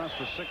much. Across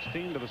the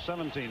 16 to the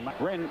 17.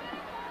 Ray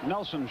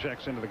Nelson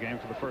checks into the game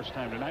for the first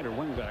time tonight, or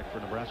wingback for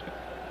Nebraska.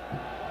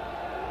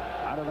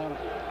 Out of that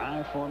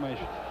I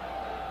formation.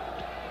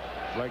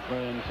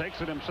 Blakeman takes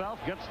it himself,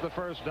 gets the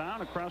first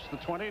down across the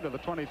 20 to the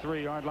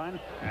 23-yard line.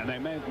 And they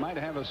might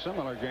have a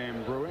similar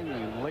game brewing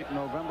in late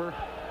November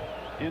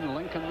in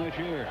Lincoln this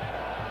year.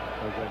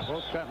 Because they've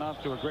both gotten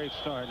off to a great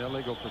start.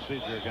 Illegal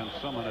procedure against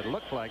someone that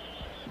looked like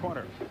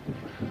Porter.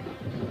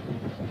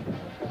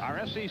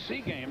 Our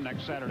SEC game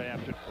next Saturday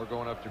afternoon. We're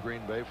going up to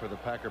Green Bay for the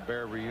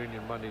Packer-Bear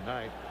reunion Monday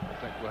night. I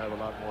think we'll have a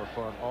lot more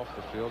fun off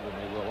the field than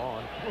they will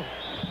on.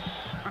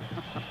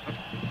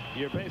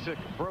 Your basic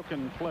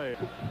broken play.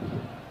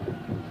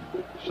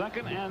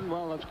 2nd and,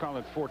 well, let's call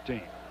it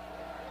 14.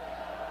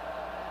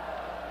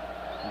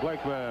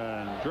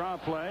 Blakeman draw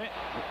play.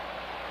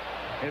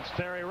 It's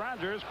Terry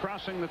Rogers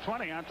crossing the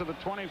 20 out to the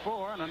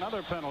 24, and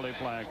another penalty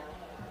flag.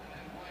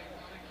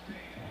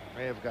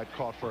 May have got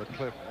caught for a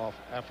clip off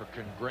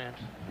African Grant.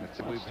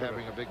 We're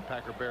having a big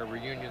Packer-Bear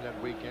reunion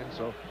that weekend,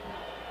 so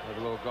we have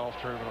a little golf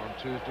tournament on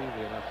Tuesday,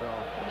 the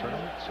NFL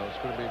tournament, so it's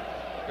going to be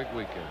a big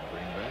weekend in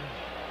Green Bay.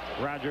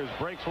 Rogers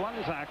breaks one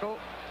tackle,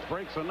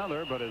 breaks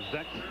another, but is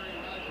decked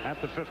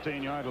at the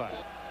 15-yard line.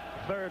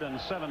 3rd and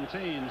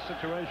 17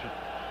 situation.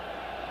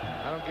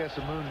 I don't guess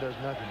the moon does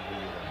nothing to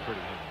you. That's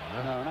pretty good.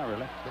 Huh? No, not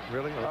really.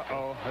 Really?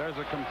 Uh-oh. There's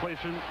a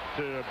completion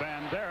to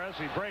Banderas.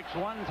 He breaks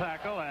one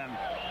tackle and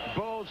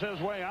bowls his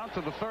way out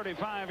to the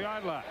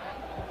 35-yard line.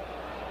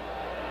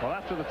 Well,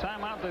 after the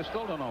timeout, they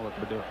still don't know what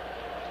to do.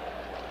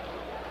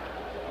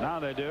 Now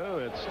they do.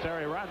 It's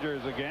Terry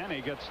Rogers again.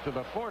 He gets to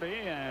the 40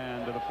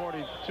 and to the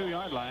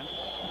 42-yard line.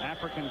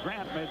 African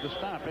Grant made the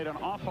stop. Made an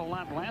awful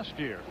lot last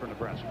year for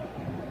Nebraska.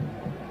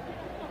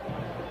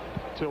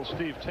 Till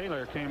Steve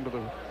Taylor came to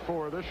the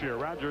fore this year.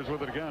 Rogers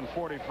with it again.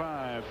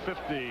 45,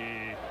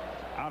 50.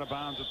 Out of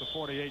bounds at the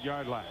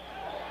 48-yard line.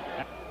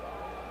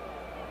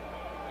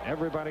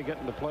 Everybody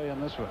getting to play in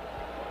this one.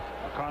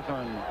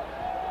 Cawthorn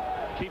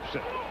keeps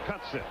it,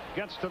 cuts it,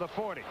 gets to the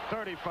 40,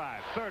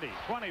 35, 30,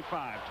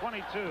 25,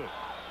 22.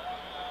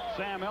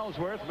 Sam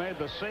Ellsworth made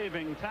the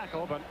saving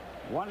tackle, but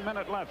 1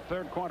 minute left,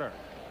 3rd quarter.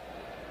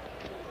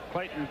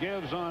 Clayton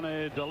gives on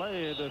a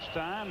delay this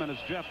time, and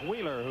it's Jeff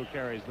Wheeler who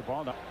carries the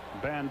ball.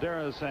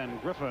 Banderas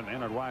and Griffin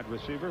in at wide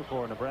receiver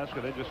for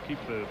Nebraska. They just keep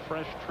the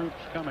fresh troops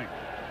coming.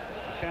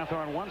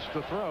 Cawthorn wants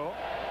to throw.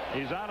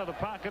 He's out of the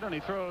pocket, and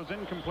he throws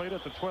incomplete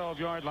at the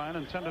 12-yard line,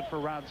 intended for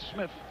Rod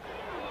Smith.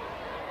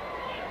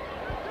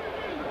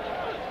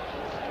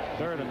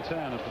 3rd and 10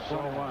 at the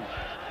 21.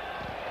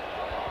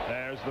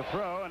 There's the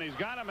throw, and he's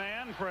got a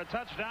man for a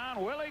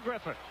touchdown. Willie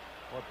Griffin.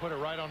 Well, put it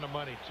right on the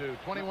money, too.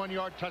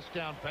 21-yard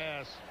touchdown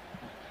pass.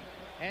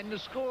 And the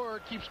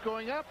score keeps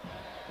going up.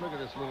 Look at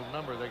this little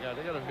number they got.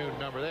 They got a new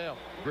number there.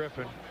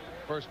 Griffin,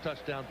 first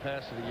touchdown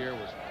pass of the year,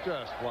 was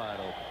just wide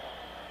open.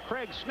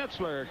 Craig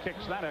Schnitzler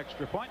kicks that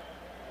extra point.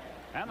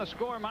 And the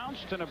score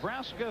mounts to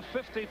Nebraska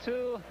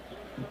 52,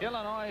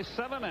 Illinois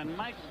 7, and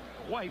Mike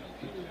White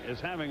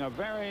is having a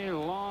very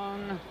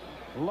long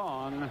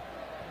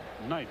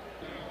night.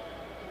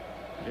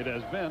 It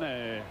has been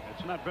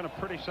it's not been a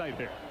pretty sight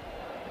here.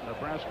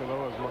 Nebraska,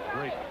 though, has looked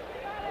great.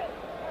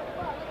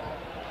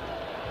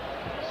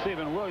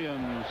 Stephen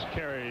Williams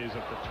carries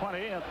at the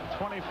 20, at the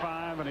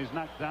 25, and he's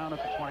knocked down at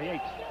the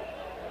 28.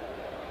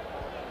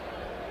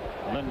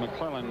 Lynn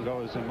McClellan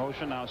goes in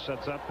motion, now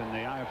sets up in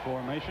the I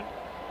formation.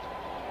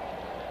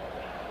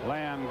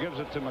 Lamb gives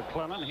it to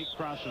McClellan. He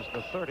crosses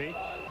the 30.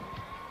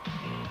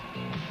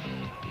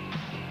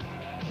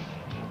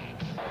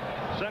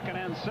 Second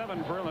and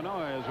 7 for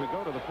Illinois as we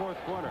go to the fourth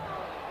quarter.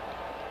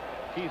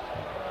 Keith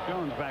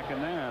Jones back in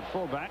there at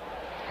fullback.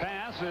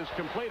 Pass is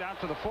complete out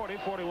to the 40,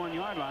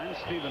 41-yard line.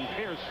 Stephen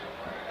Pierce.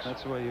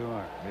 That's the way you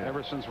are. Yeah.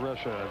 Ever since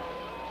Russia.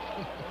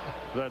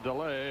 The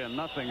delay and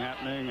nothing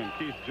happening, and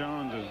Keith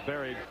Jones is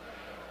buried.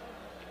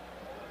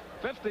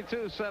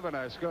 52-7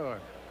 I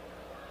scored.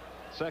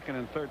 Second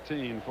and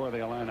 13 for the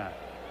Illini.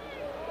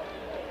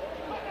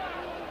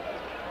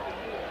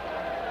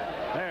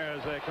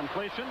 There's a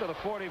completion to the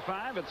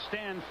 45. It's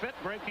Stan Fitt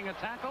breaking a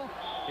tackle.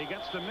 He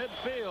gets to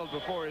midfield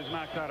before he's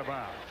knocked out of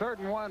bounds. 3rd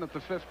and 1 at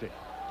the 50.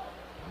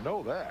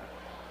 Know that.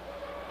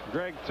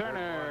 Greg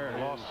Turner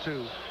lost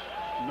 2.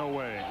 No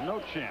way. No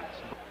chance.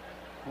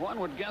 One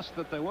would guess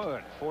that they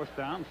would. 4th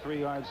down, 3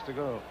 yards to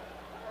go.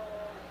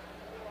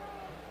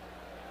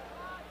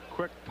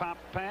 Quick pop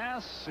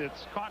pass.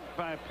 It's caught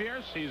by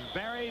Pierce. He's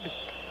buried.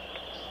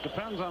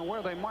 Depends on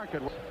where they mark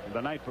it.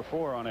 The night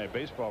before on a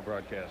baseball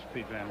broadcast,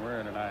 Pete Van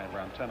Weeren and I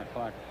around 10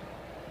 o'clock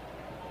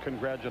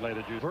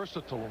congratulated you.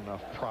 Versatile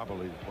enough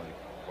probably to play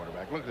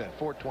quarterback. Look at that.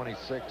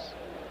 426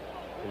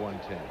 to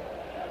 110.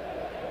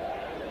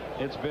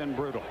 It's been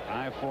brutal.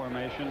 I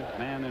formation,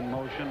 man in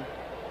motion.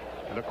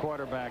 The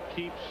quarterback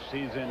keeps.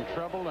 He's in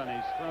trouble, and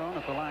he's thrown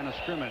at the line of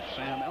scrimmage.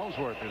 Sam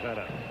Ellsworth is at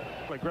it.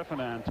 Griffin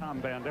and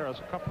Tom Banderas,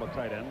 a couple of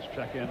tight ends,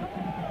 check in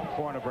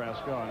for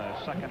Nebraska on a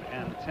 2nd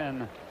and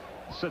 10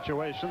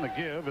 situation. The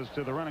give is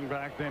to the running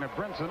back, Dana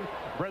Brinson.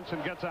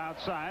 Brinson gets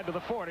outside to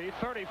the 40,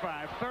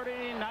 35,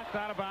 30, knocked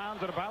out of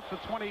bounds at about the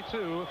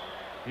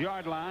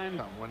 22-yard line.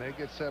 When they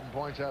get 7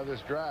 points out of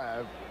this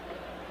drive,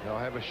 they'll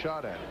have a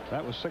shot at it.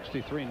 That was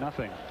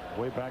 63-0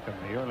 way back in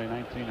the early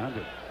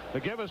 1900s. The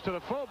give is to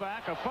the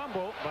fullback, a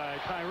fumble by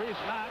Tyrese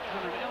Knox,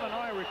 and an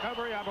Illinois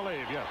recovery, I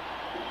believe. Yes,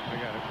 I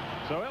got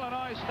it. So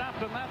Illinois stopped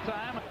him that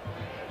time.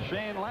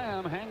 Shane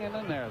Lamb hanging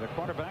in there, the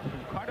quarterback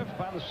from Cardiff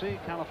by the Sea,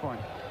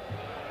 California.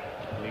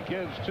 He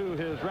gives to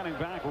his running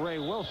back, Ray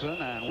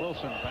Wilson, and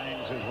Wilson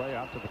bangs his way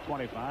out to the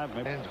 25.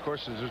 Maybe. And, of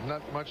course, there's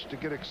not much to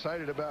get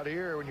excited about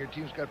here. When your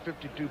team's got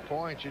 52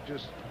 points,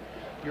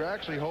 you're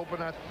actually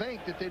hoping, I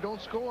think, that they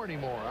don't score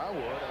anymore. I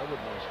wouldn't want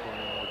to score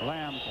anymore.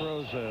 Lamb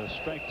throws a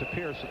strike to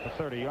Pierce at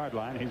the 30-yard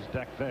line. He's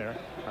decked there.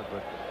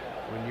 But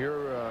when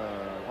you're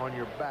on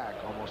your back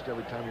almost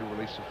every time you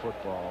release a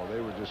football, they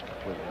were just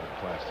completely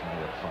outclassed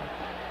in the front.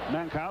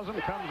 Menkhausen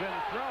comes in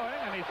throwing,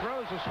 and he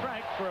throws a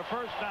strike for a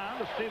 1st down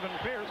to Stephen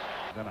Pierce.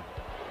 Done a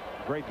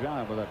great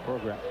job with that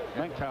program.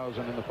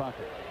 Menkhausen in the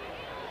pocket.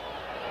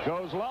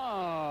 Goes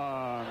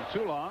long.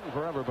 Too long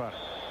for everybody.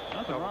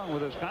 Nothing wrong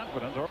with his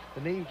confidence.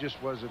 The knee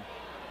just wasn't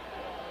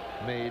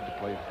made to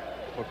play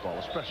football,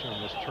 especially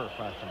on this turf,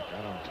 I think.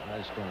 I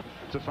just don't.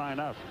 To find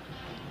out.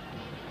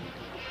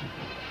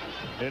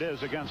 It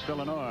is against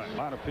Illinois. A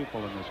lot of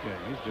people in this game.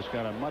 He's just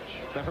got a much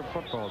better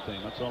football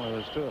team. That's all there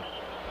is to it.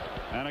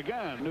 And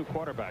again, new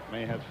quarterback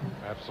may have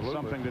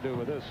something to do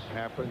with this.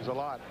 Happens a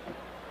lot.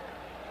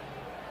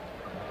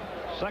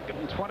 2nd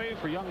and 20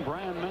 for young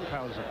Brian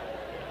Menkhausen.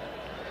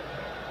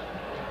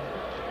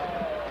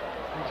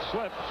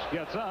 Slips,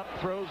 gets up,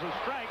 throws a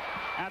strike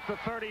at the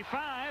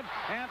 35.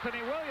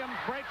 Anthony Williams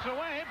breaks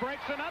away,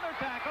 breaks another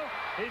tackle.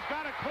 He's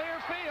got a clear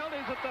field.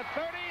 He's at the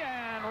 30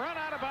 and run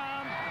out of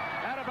bounds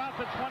at about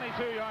the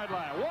 22-yard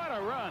line. What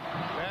a run.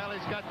 Well,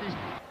 he's got these.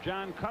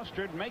 John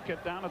Custard make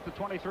it down at the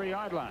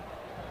 23-yard line.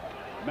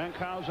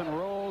 Menkhausen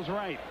rolls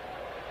right.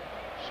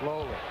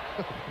 Slowly.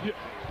 Yeah,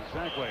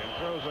 exactly, and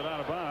throws it out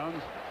of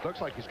bounds.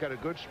 Looks like he's got a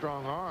good,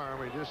 strong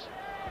arm. He just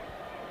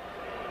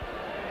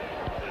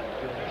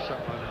giving him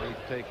something underneath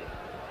to take it.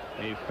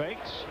 He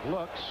fakes,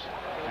 looks,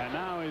 and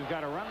now he's got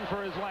to run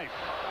for his life.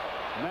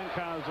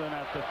 Menkhausen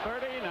at the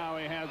 30. Now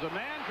he has a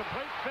man.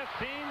 Complete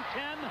 15,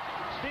 10.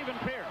 Stephen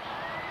Pierce.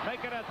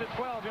 Make it at the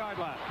 12-yard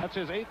line. That's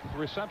his 8th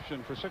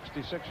reception for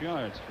 66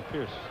 yards for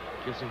Pierce.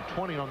 Gives him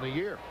 20 on the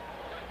year.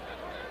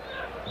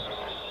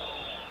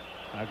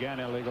 Again,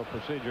 illegal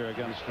procedure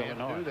against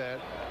Illinois. Can't do that.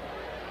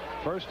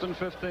 1st and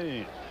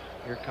 15.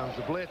 Here comes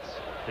the blitz.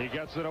 He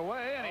gets it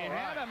away, and he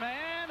had a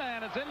man,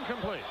 and it's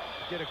incomplete.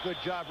 Did a good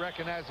job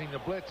recognizing the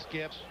blitz,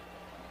 Skips.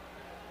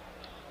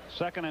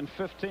 2nd and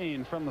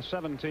 15 from the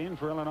 17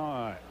 for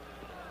Illinois.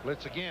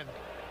 Blitz again.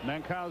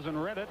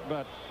 Menkhausen read it,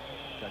 but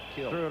got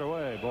killed. Threw it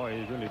away. Boy,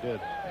 he really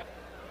did.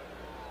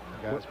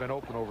 Guy's been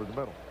open over the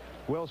middle.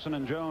 Wilson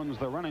and Jones,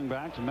 the running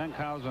backs.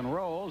 Menkhausen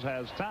rolls,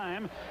 has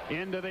time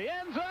into the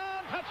end zone.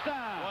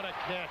 Touchdown! What a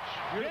catch!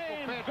 Beautiful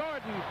James pitch.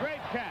 Gordon,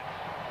 great catch.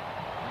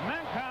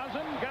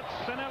 Menkhausen gets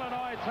an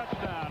Illinois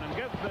touchdown and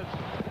gives this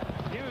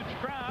huge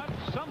crowd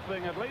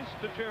something at least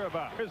to cheer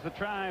about. Here's the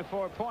try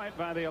for point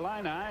by the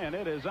Illini, and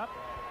it is up.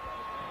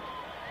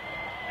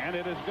 And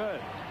it is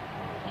good.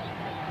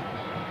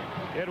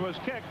 It was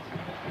kicked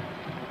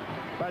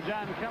by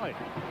John Kelly.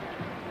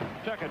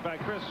 Check it by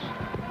Chris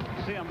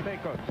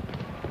Ciampecos.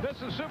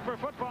 This is Super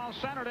Football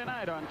Saturday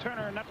night on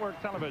Turner Network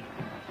Television.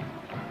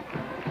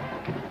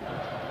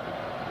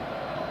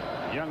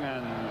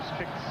 Youngins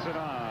kicks it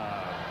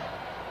off.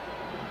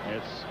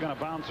 It's going to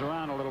bounce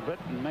around a little bit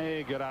and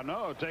may get out.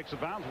 No, it takes a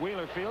bounce.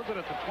 Wheeler fields it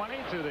at the 20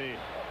 to the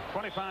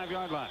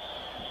 25-yard line.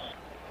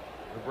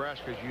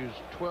 Nebraska's used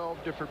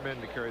 12 different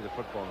men to carry the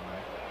football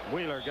tonight.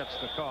 Wheeler gets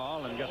the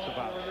call and gets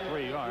about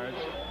 3 yards.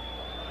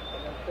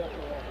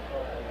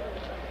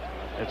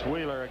 It's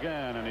Wheeler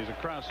again, and he's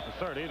across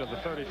the 30 to the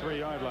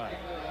 33-yard line.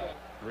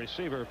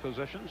 Receiver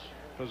positions.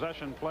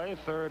 Possession play,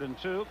 3rd and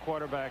 2.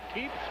 Quarterback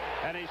keeps,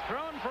 and he's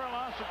thrown for a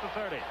loss at the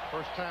 30.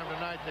 First time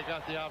tonight they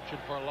got the option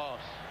for a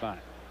loss.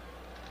 Fine.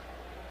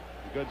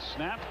 Good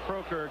snap.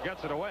 Croker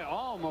gets it away,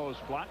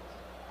 almost blocked.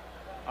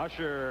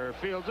 Usher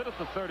fields it at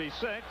the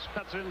 36,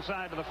 cuts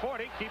inside to the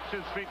 40, keeps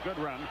his feet. Good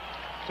run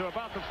to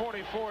about the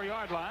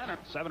 44-yard line.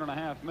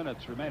 7.5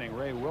 minutes remaining.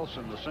 Ray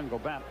Wilson, the single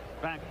back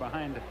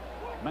behind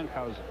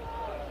Menkhausen.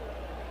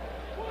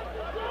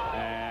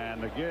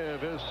 And the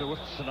give is to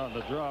Wilson on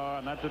the draw,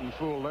 and that didn't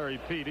fool Larry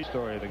Pete.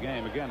 Story of the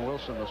game. Again,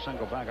 Wilson, the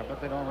single back. I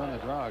bet they don't run the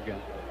draw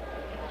again.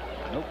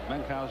 Nope.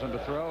 Menkhausen to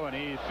throw, and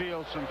he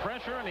feels some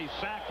pressure, and he's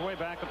sacked way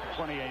back at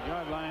the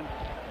 28-yard line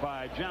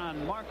by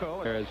John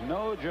Marco. There is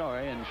no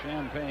joy in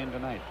Champaign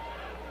tonight.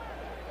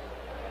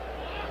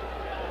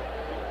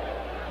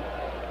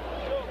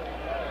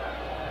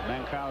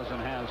 Menkhausen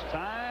has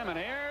time and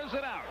airs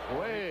it out.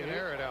 He can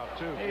air it out,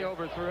 too. He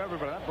overthrew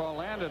everybody. That ball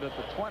landed at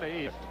the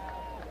 20.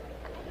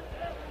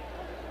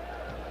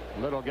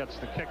 Little gets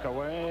the kick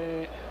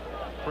away.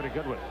 Pretty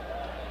good with it.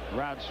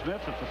 Rod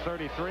Smith at the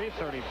 33,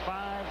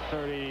 35,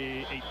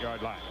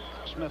 38-yard line.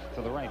 Smith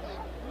to the right.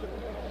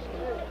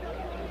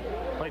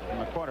 Clayton,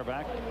 the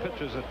quarterback,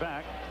 pitches it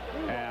back,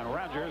 and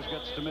Rogers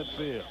gets to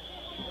midfield.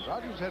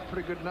 Rogers had a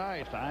pretty good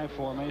night. I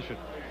formation.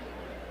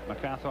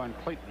 MacArthur and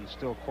Clayton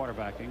still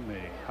quarterbacking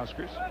the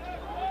Huskers.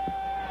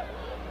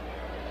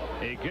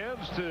 He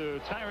gives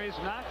to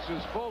Tyrese Knox,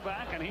 his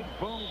fullback, and he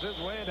booms his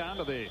way down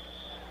to the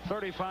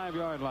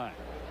 35-yard line.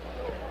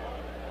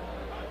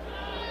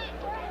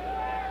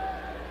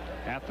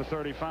 At the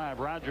 35,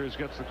 Rogers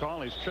gets the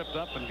call. He's tripped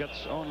up and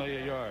gets only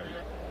a yard.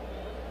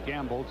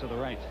 Gamble to the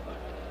right.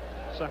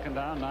 2nd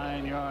down,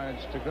 9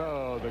 yards to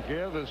go. The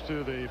give is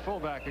to the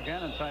fullback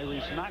again, and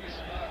Tyrese Knox.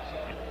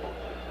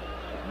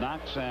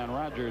 Knox and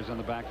Rogers in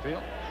the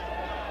backfield,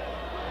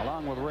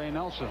 along with Ray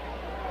Nelson.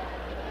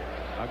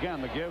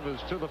 Again, the give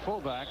is to the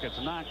fullback. It's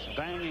Knox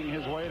banging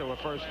his way to a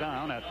first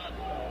down at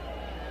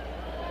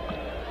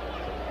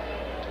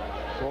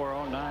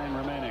 4:09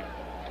 remaining.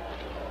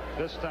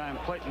 This time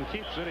Clayton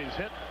keeps it. He's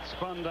hit,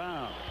 spun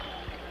down.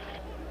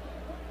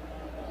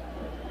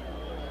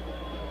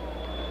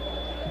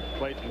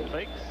 Clayton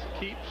fakes,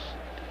 keeps,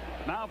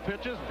 now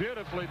pitches.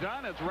 Beautifully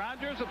done. It's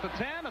Rogers at the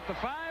 10, at the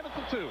 5, at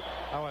the 2.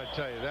 I want to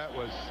tell you, that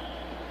was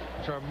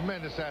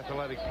tremendous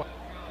athletic play.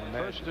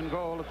 1st and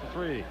goal at the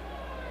 3.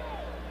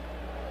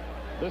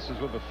 This is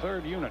with the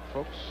 3rd unit,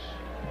 folks.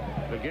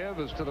 The give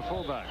is to the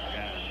fullback,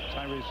 and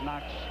Tyrese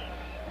Knox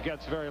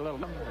gets very little.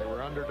 They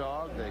were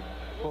underdog. They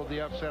pulled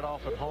the upset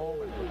off at home,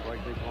 and it looked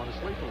like they'd want to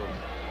sleep a little.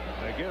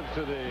 They give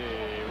to the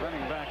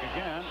running back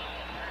again.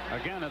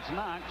 Again, it's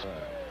Knox.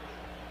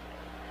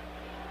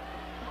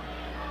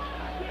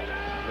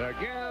 The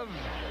give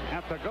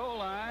at the goal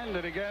line.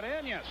 Did he get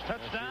in? Yes.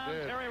 Touchdown,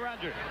 yes, Terry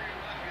Rogers.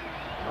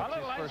 That's a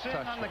little icing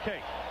on the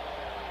cake.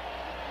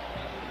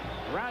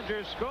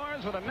 Rogers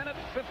scores with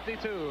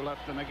 1:52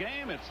 left in the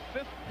game. It's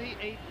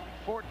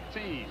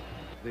 58-14.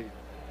 The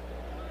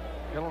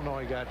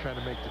Illinois guy trying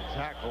to make the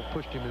tackle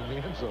pushed him in the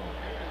end zone.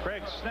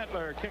 Craig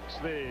Snitler kicks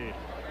the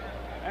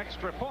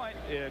extra point.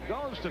 It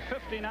goes to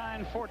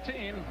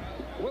 59-14.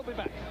 We'll be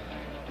back.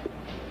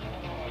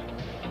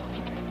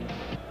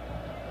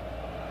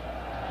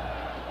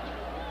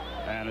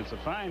 And it's a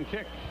fine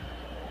kick.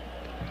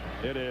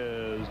 It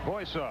is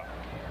Boysoff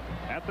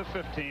at the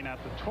 15, at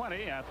the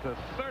 20, at the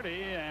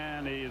 30,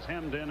 and he's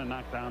hemmed in and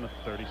knocked down at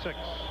the 36.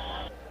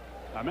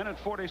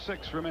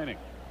 1:46 remaining.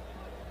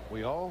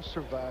 We all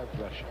survived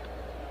Russia.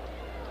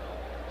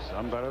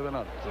 Some better than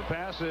others. The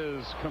pass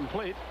is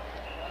complete.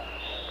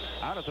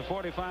 Out at the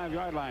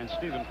 45-yard line,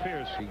 Stephen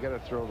Pierce. You got to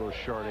throw those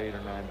short 8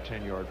 or 9,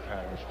 10-yard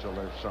patterns till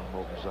there's something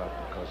opens up,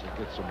 because it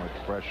gets so much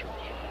pressure.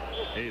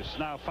 He's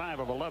now 5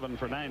 of 11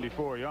 for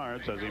 94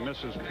 yards as he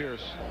misses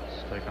Pierce.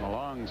 It's taken a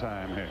long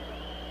time here,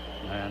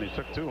 and he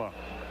took too long.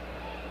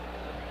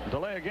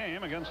 delay a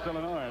game against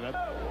Illinois. That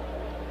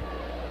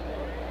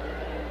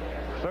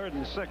 3rd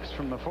and 6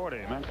 from the 40.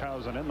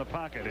 Menkhausen in the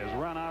pocket is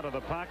run out of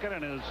the pocket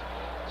and is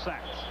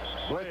sacked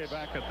way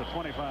back at the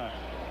 25.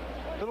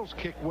 Little's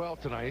kicked well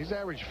tonight. He's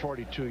averaged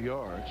 42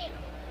 yards.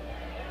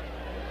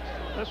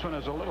 This one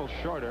is a little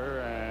shorter.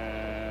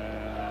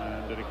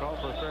 And did he call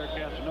for a fair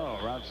catch? No.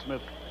 Rod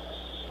Smith.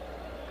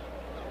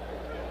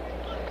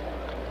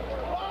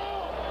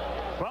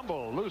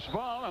 Fumble, loose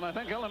ball, and I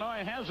think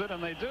Illinois has it,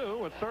 and they do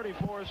with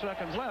 34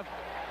 seconds left.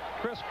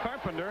 Chris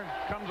Carpenter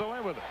comes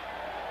away with it.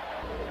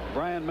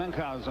 Brian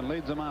Menkhausen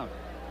leads them out.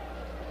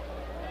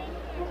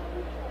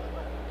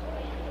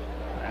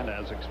 And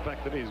as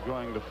expected, he's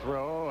going to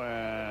throw,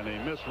 and he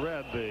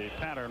misread the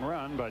pattern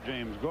run by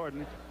James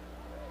Gordon.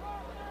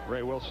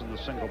 Ray Wilson, the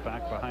single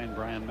back behind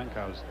Brian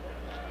Menkhausen.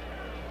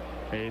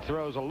 He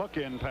throws a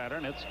look-in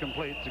pattern. It's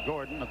complete to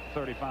Gordon at the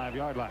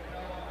 35-yard line.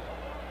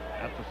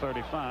 At the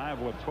 35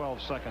 with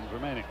 12 seconds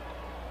remaining.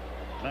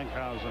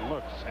 Menkhausen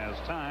looks, has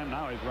time.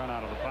 Now he's run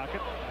out of the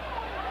pocket.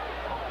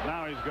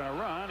 Now he's going to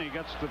run. He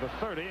gets to the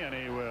 30, and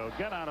he will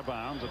get out of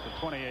bounds at the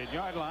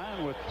 28-yard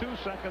line with 2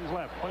 seconds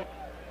left.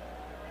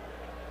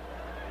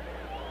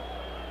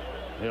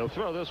 He'll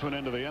throw this one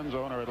into the end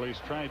zone, or at least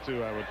try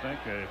to, I would think.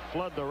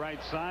 Flood the right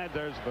side.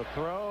 There's the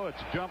throw.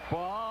 It's jump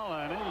ball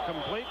and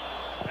incomplete.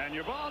 And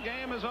your ball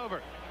game is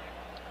over.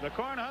 The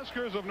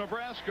Cornhuskers of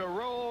Nebraska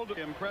rolled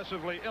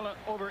impressively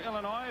over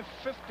Illinois,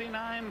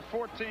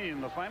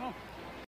 59-14 the final.